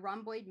 and the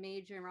rhomboid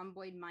major and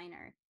rhomboid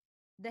minor,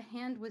 the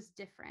hand was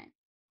different.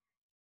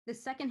 The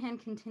second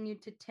hand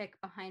continued to tick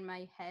behind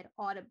my head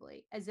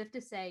audibly, as if to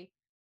say,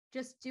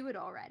 just do it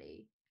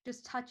already,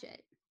 just touch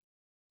it.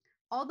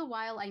 All the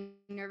while, I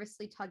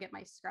nervously tug at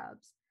my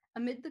scrubs.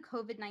 Amid the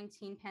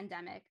COVID-19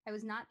 pandemic, I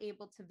was not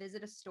able to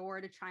visit a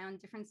store to try on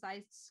different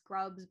sized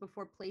scrubs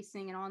before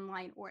placing an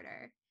online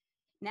order.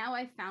 Now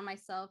I found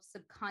myself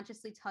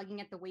subconsciously tugging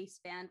at the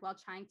waistband while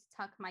trying to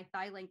tuck my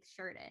thigh-length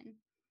shirt in.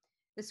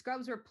 The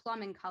scrubs were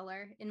plum in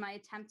color in my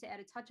attempt to add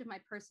a touch of my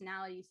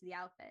personality to the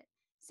outfit,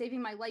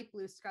 saving my light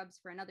blue scrubs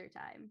for another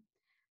time.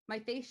 My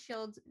face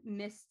shield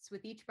mists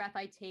with each breath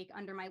I take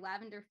under my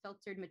lavender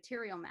filtered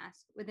material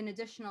mask with an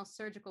additional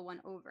surgical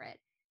one over it,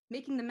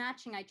 making the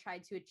matching I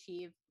tried to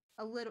achieve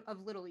of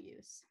little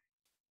use.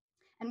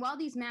 And while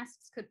these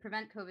masks could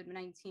prevent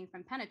COVID-19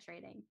 from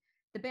penetrating,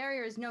 the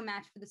barrier is no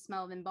match for the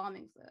smell of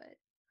embalming fluid.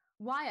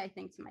 Why, I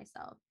think to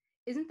myself,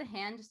 isn't the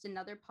hand just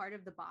another part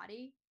of the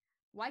body?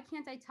 Why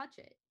can't I touch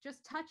it?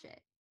 Just touch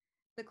it.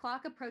 The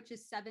clock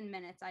approaches 7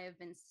 minutes. I have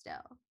been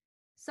still.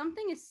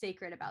 Something is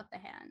sacred about the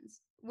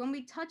hands. When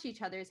we touch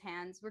each other's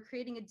hands, we're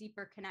creating a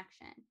deeper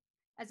connection.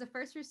 As a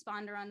first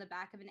responder on the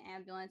back of an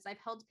ambulance, I've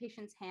held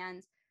patients'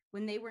 hands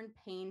when they were in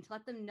pain to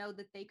let them know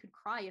that they could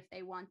cry if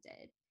they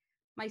wanted.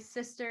 My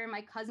sister,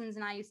 my cousins,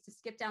 and I used to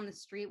skip down the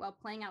street while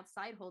playing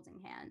outside holding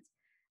hands.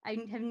 I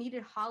have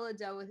kneaded challah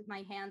dough with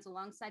my hands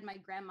alongside my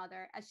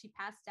grandmother as she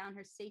passed down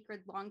her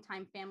sacred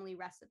longtime family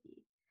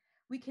recipe.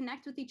 We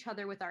connect with each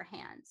other with our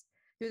hands,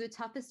 through the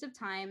toughest of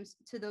times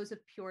to those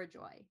of pure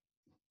joy.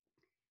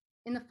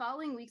 In the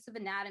following weeks of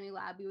anatomy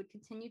lab, we would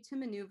continue to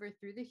maneuver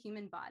through the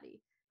human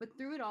body, but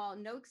through it all,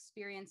 no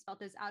experience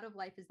felt as out of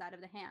life as that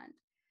of the hand.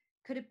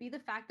 Could it be the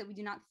fact that we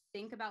do not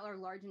think about our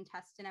large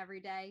intestine every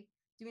day?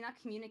 Do we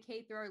not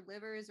communicate through our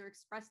livers or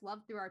express love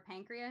through our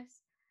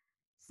pancreas?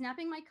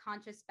 Snapping my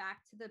conscious back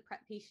to the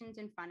patient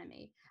in front of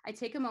me, I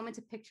take a moment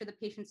to picture the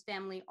patient's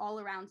family all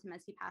around him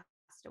as he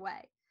passed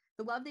away.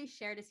 The love they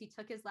shared as he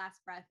took his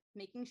last breath,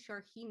 making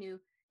sure he knew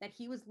that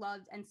he was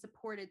loved and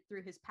supported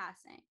through his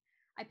passing.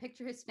 I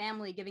picture his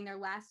family giving their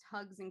last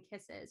hugs and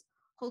kisses,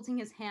 holding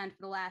his hand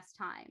for the last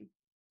time.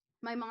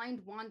 My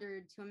mind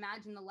wandered to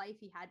imagine the life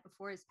he had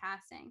before his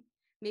passing.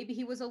 Maybe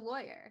he was a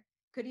lawyer.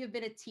 Could he have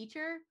been a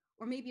teacher?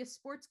 Or maybe a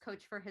sports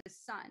coach for his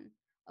son?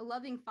 A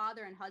loving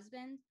father and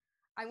husband?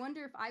 I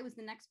wonder if I was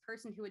the next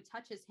person who would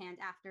touch his hand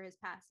after his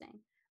passing.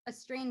 A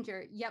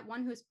stranger, yet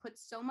one who has put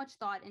so much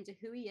thought into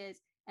who he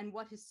is and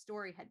what his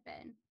story had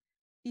been.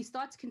 These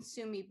thoughts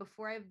consume me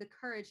before I have the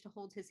courage to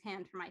hold his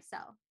hand for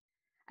myself.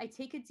 I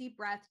take a deep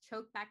breath,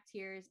 choke back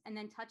tears, and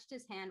then touched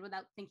his hand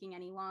without thinking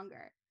any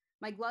longer.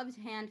 My gloved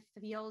hand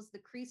feels the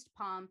creased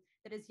palm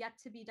that is yet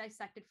to be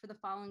dissected for the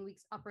following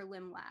week's upper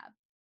limb lab.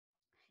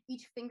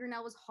 Each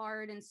fingernail was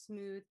hard and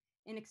smooth,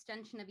 an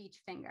extension of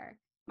each finger.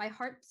 My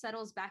heart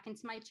settles back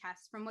into my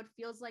chest from what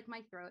feels like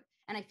my throat,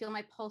 and I feel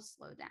my pulse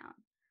slow down.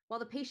 While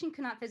the patient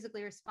could not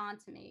physically respond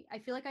to me, I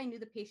feel like I knew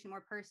the patient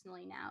more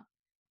personally now.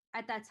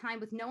 At that time,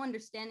 with no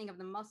understanding of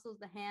the muscles,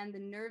 the hand, the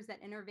nerves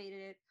that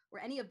innervated it, or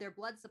any of their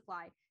blood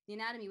supply, the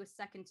anatomy was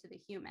second to the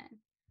human.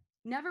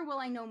 Never will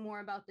I know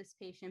more about this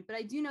patient, but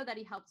I do know that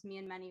he helped me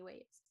in many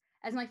ways.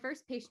 As my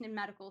first patient in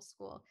medical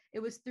school, it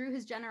was through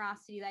his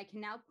generosity that I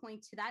can now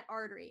point to that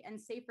artery and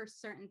say for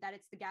certain that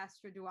it's the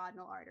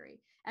gastroduodenal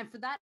artery. And for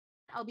that,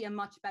 I'll be a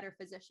much better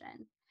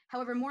physician.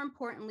 However, more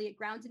importantly, it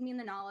grounded me in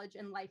the knowledge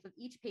and life of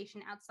each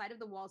patient outside of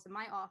the walls of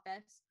my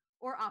office,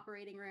 or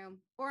operating room,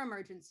 or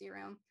emergency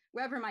room,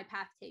 wherever my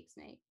path takes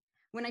me.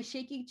 When I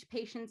shake each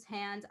patient's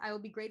hand, I will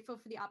be grateful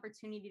for the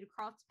opportunity to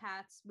cross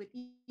paths with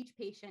each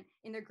patient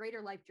in their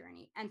greater life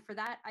journey. And for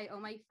that, I owe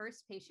my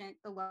first patient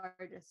the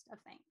largest of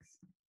thanks.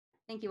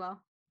 Thank you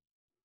all.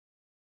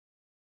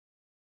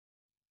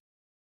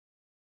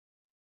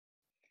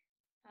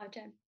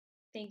 Jen,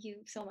 Thank you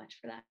so much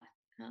for that.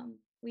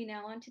 We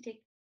now want to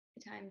take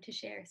the time to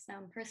share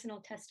some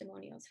personal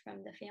testimonials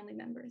from the family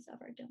members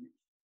of our donors.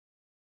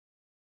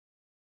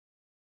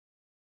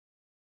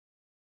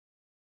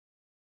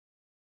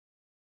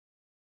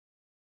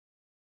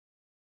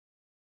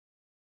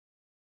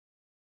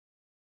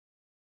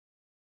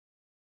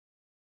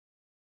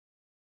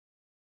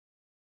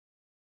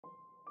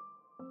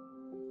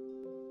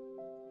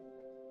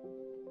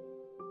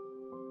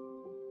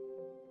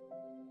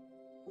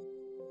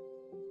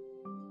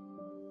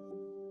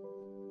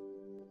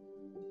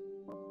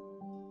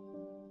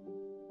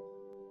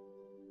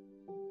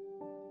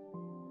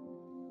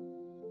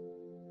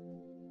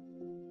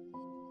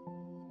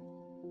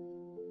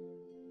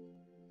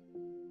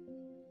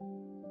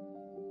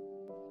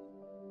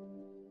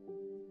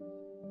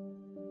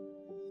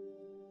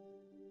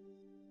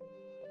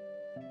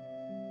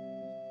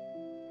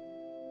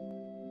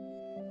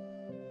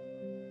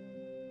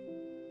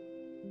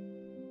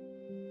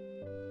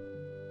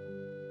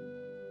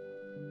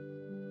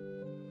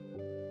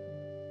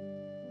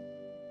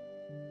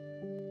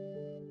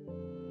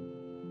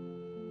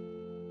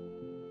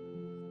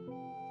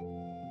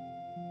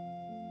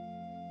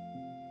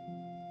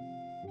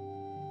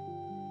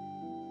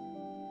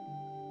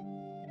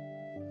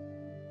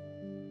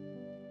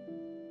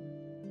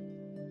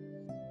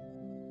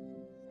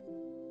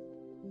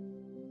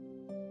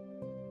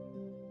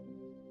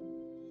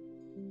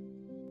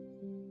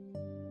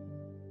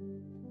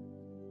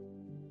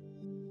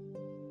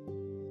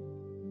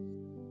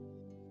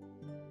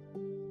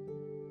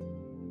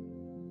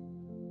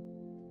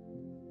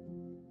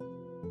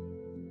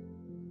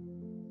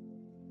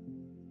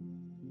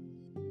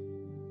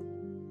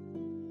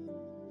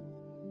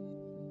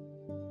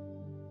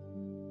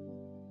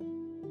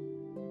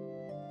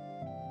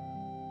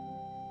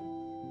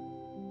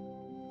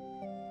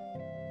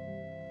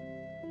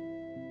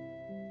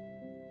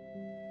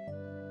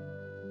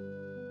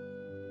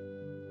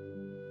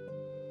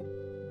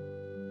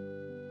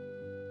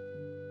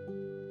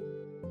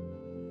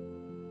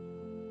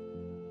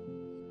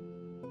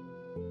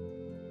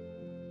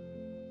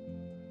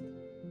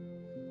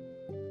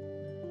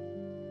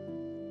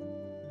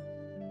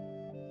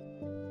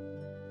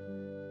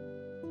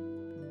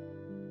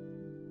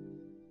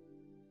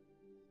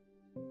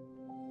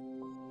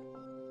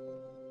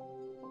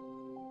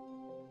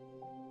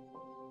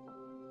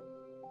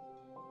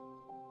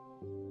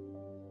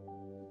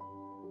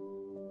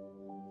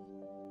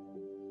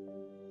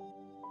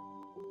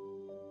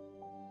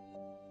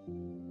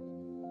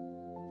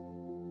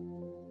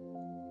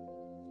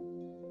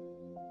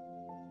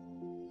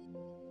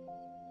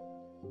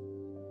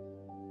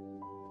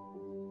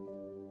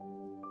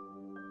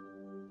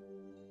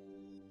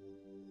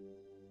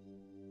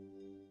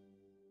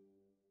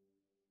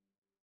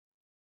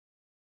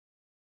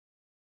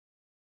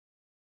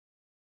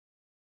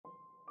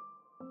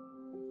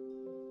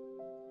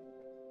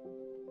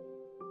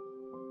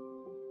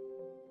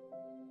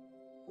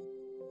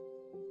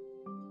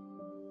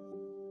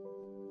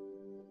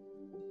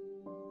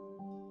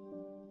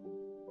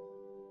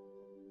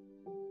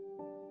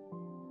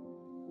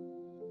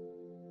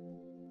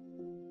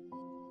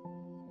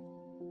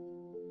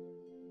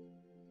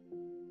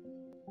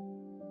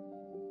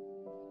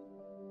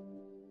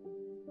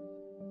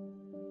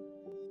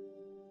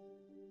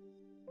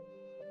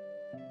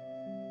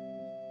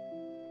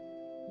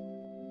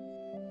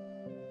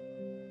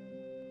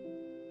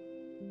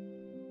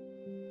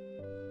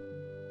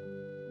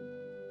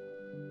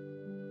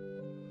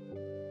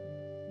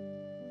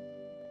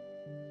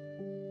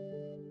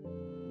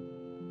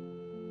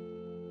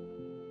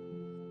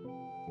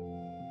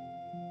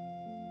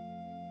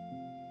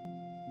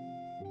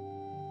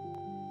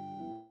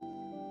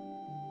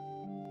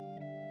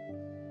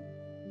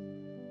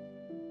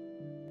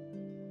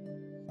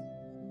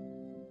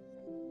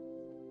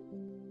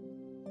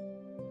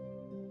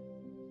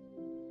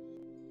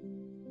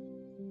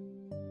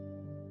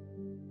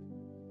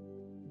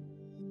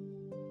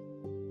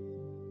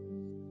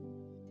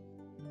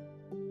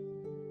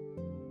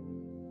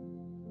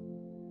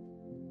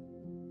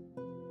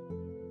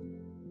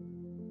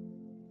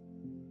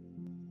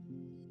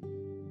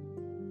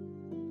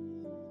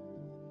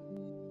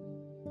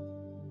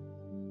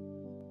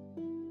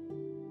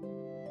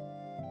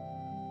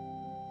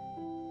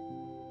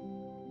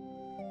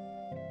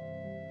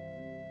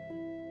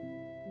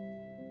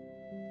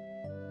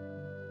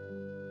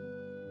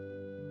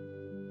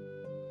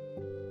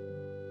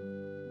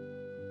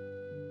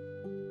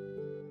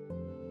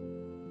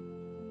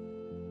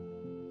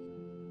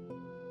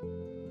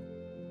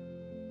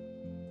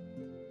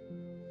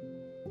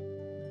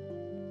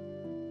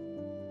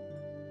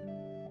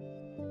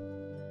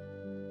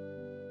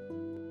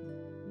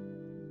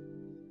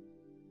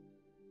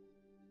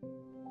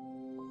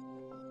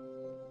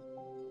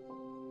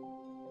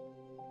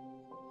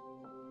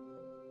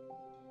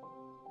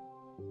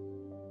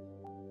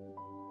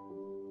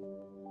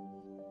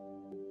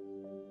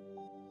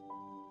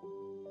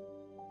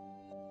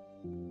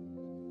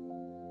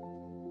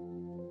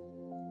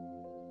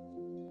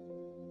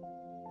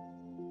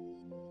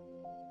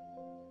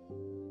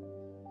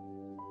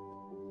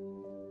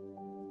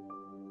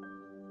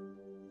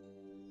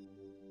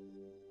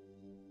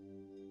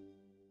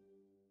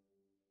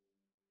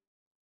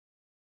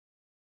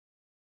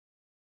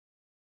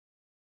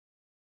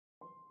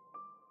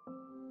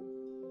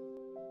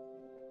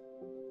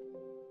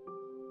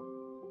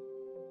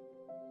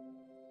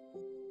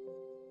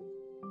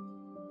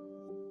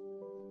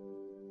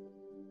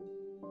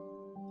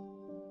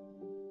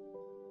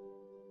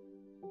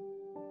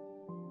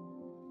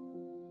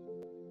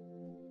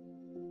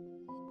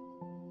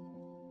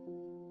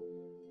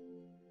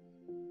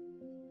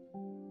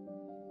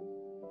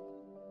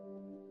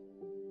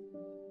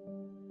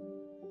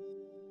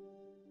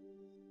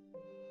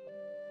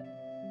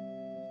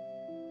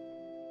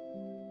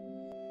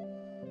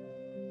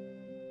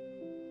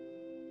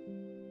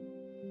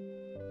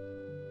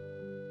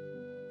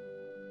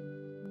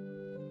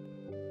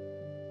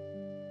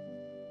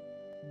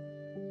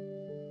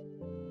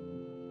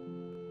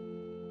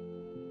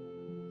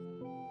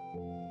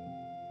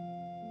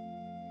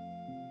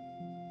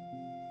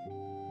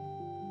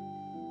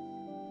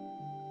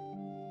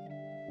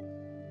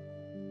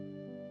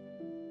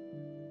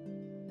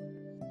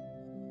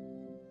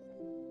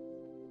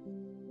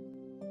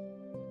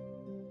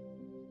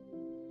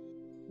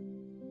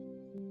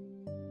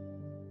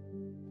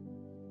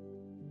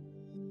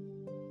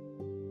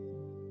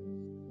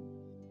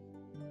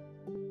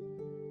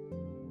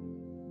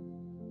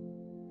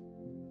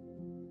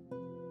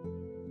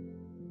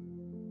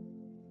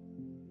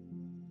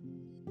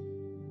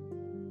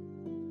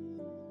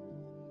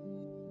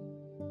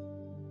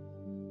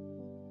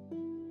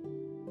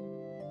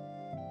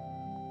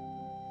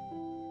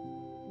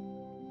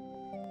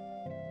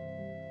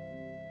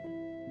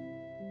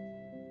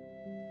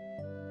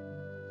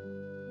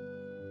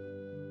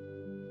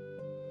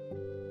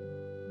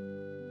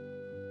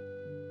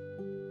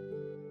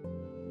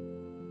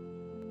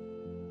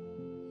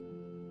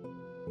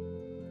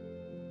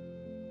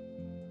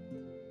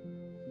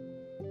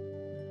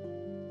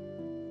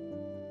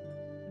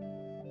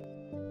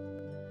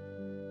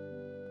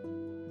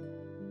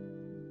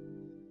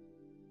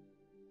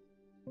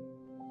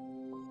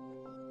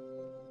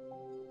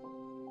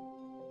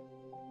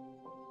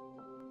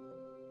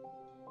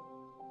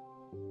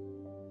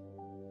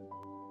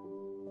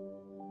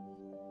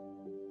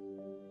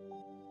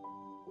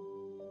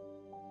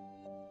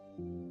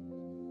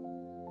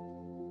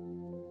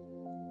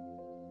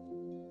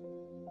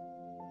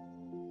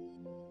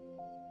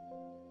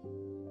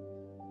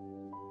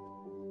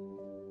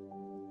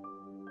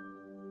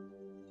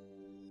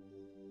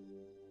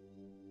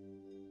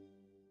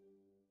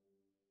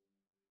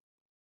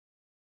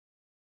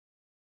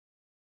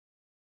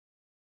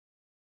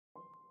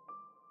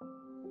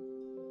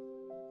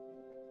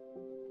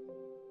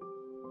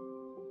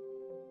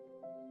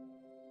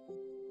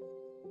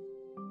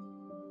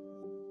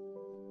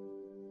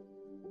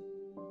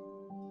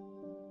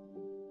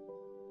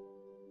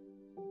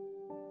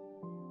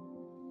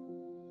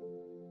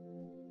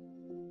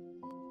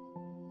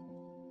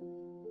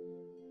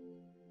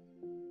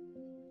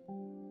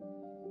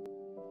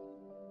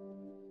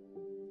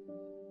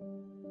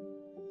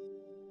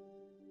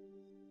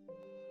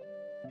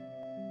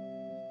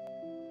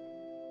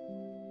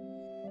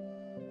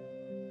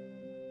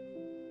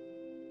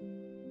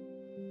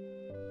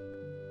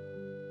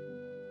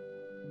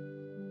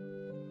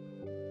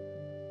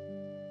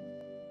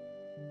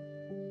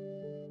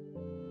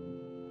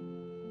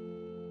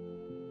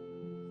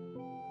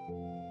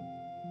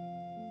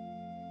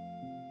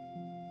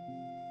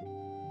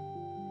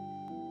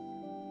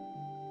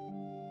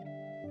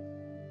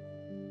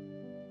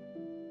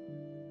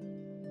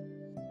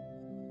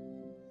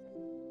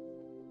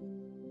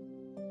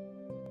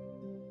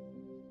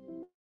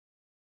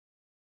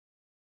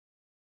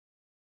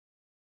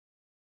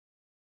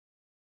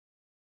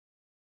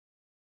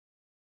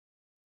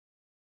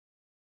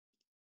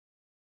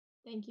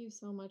 Thank you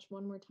so much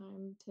one more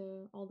time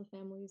to all the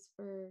families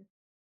for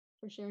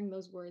sharing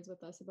those words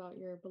with us about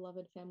your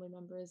beloved family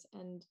members.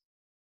 And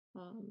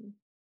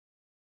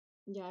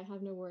yeah, I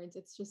have no words.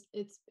 It's just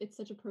it's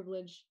such a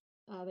privilege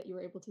that you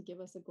were able to give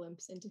us a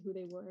glimpse into who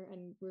they were,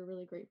 and we're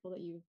really grateful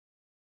that you've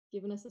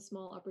given us a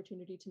small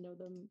opportunity to know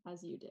them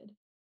as you did.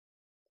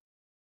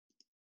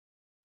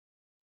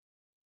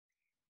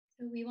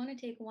 So we want to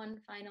take one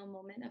final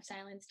moment of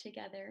silence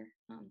together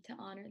to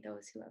honor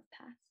those who have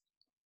passed.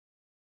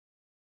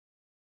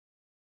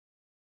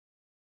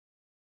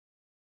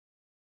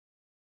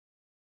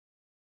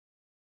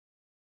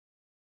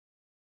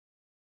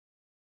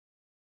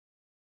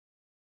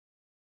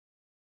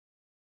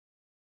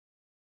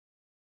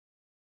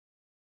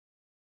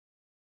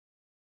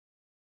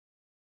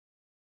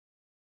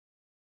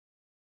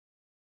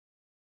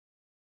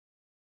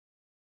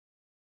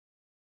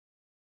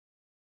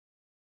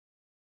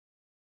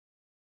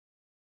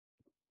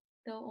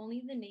 Though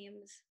only the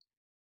names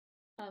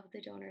of the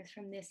donors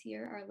from this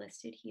year are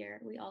listed here,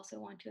 we also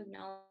want to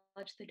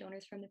acknowledge the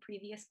donors from the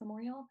previous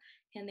memorial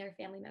and their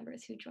family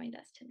members who joined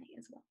us tonight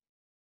as well.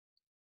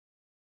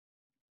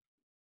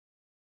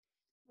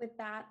 With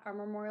that, our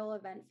memorial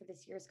event for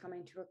this year is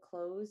coming to a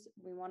close.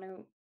 We want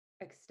to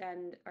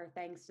extend our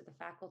thanks to the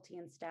faculty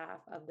and staff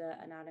of the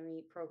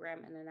Anatomy Program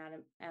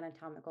and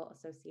Anatomical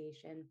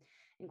Association,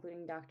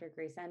 including Dr.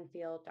 Grace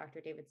Enfield, Dr.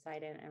 David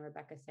Seiden, and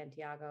Rebecca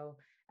Santiago,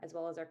 as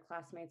well as our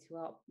classmates who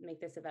helped make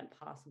this event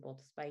possible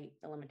despite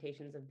the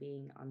limitations of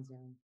being on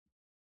Zoom.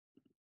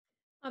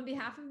 On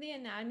behalf of the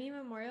Anatomy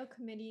Memorial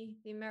Committee,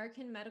 the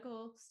American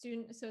Medical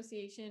Student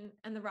Association,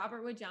 and the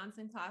Robert Wood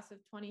Johnson class of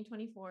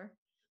 2024,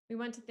 we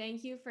want to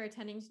thank you for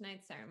attending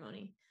tonight's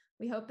ceremony.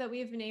 We hope that we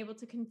have been able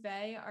to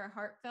convey our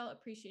heartfelt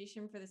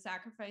appreciation for the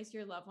sacrifice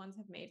your loved ones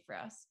have made for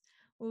us.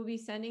 We will be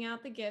sending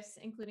out the gifts,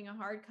 including a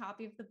hard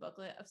copy of the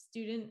booklet of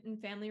student and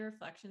family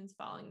reflections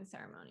following the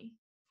ceremony.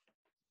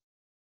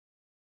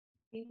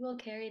 We will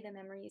carry the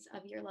memories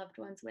of your loved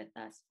ones with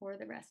us for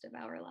the rest of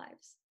our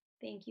lives.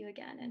 Thank you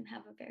again, and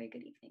have a very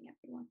good evening,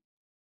 everyone.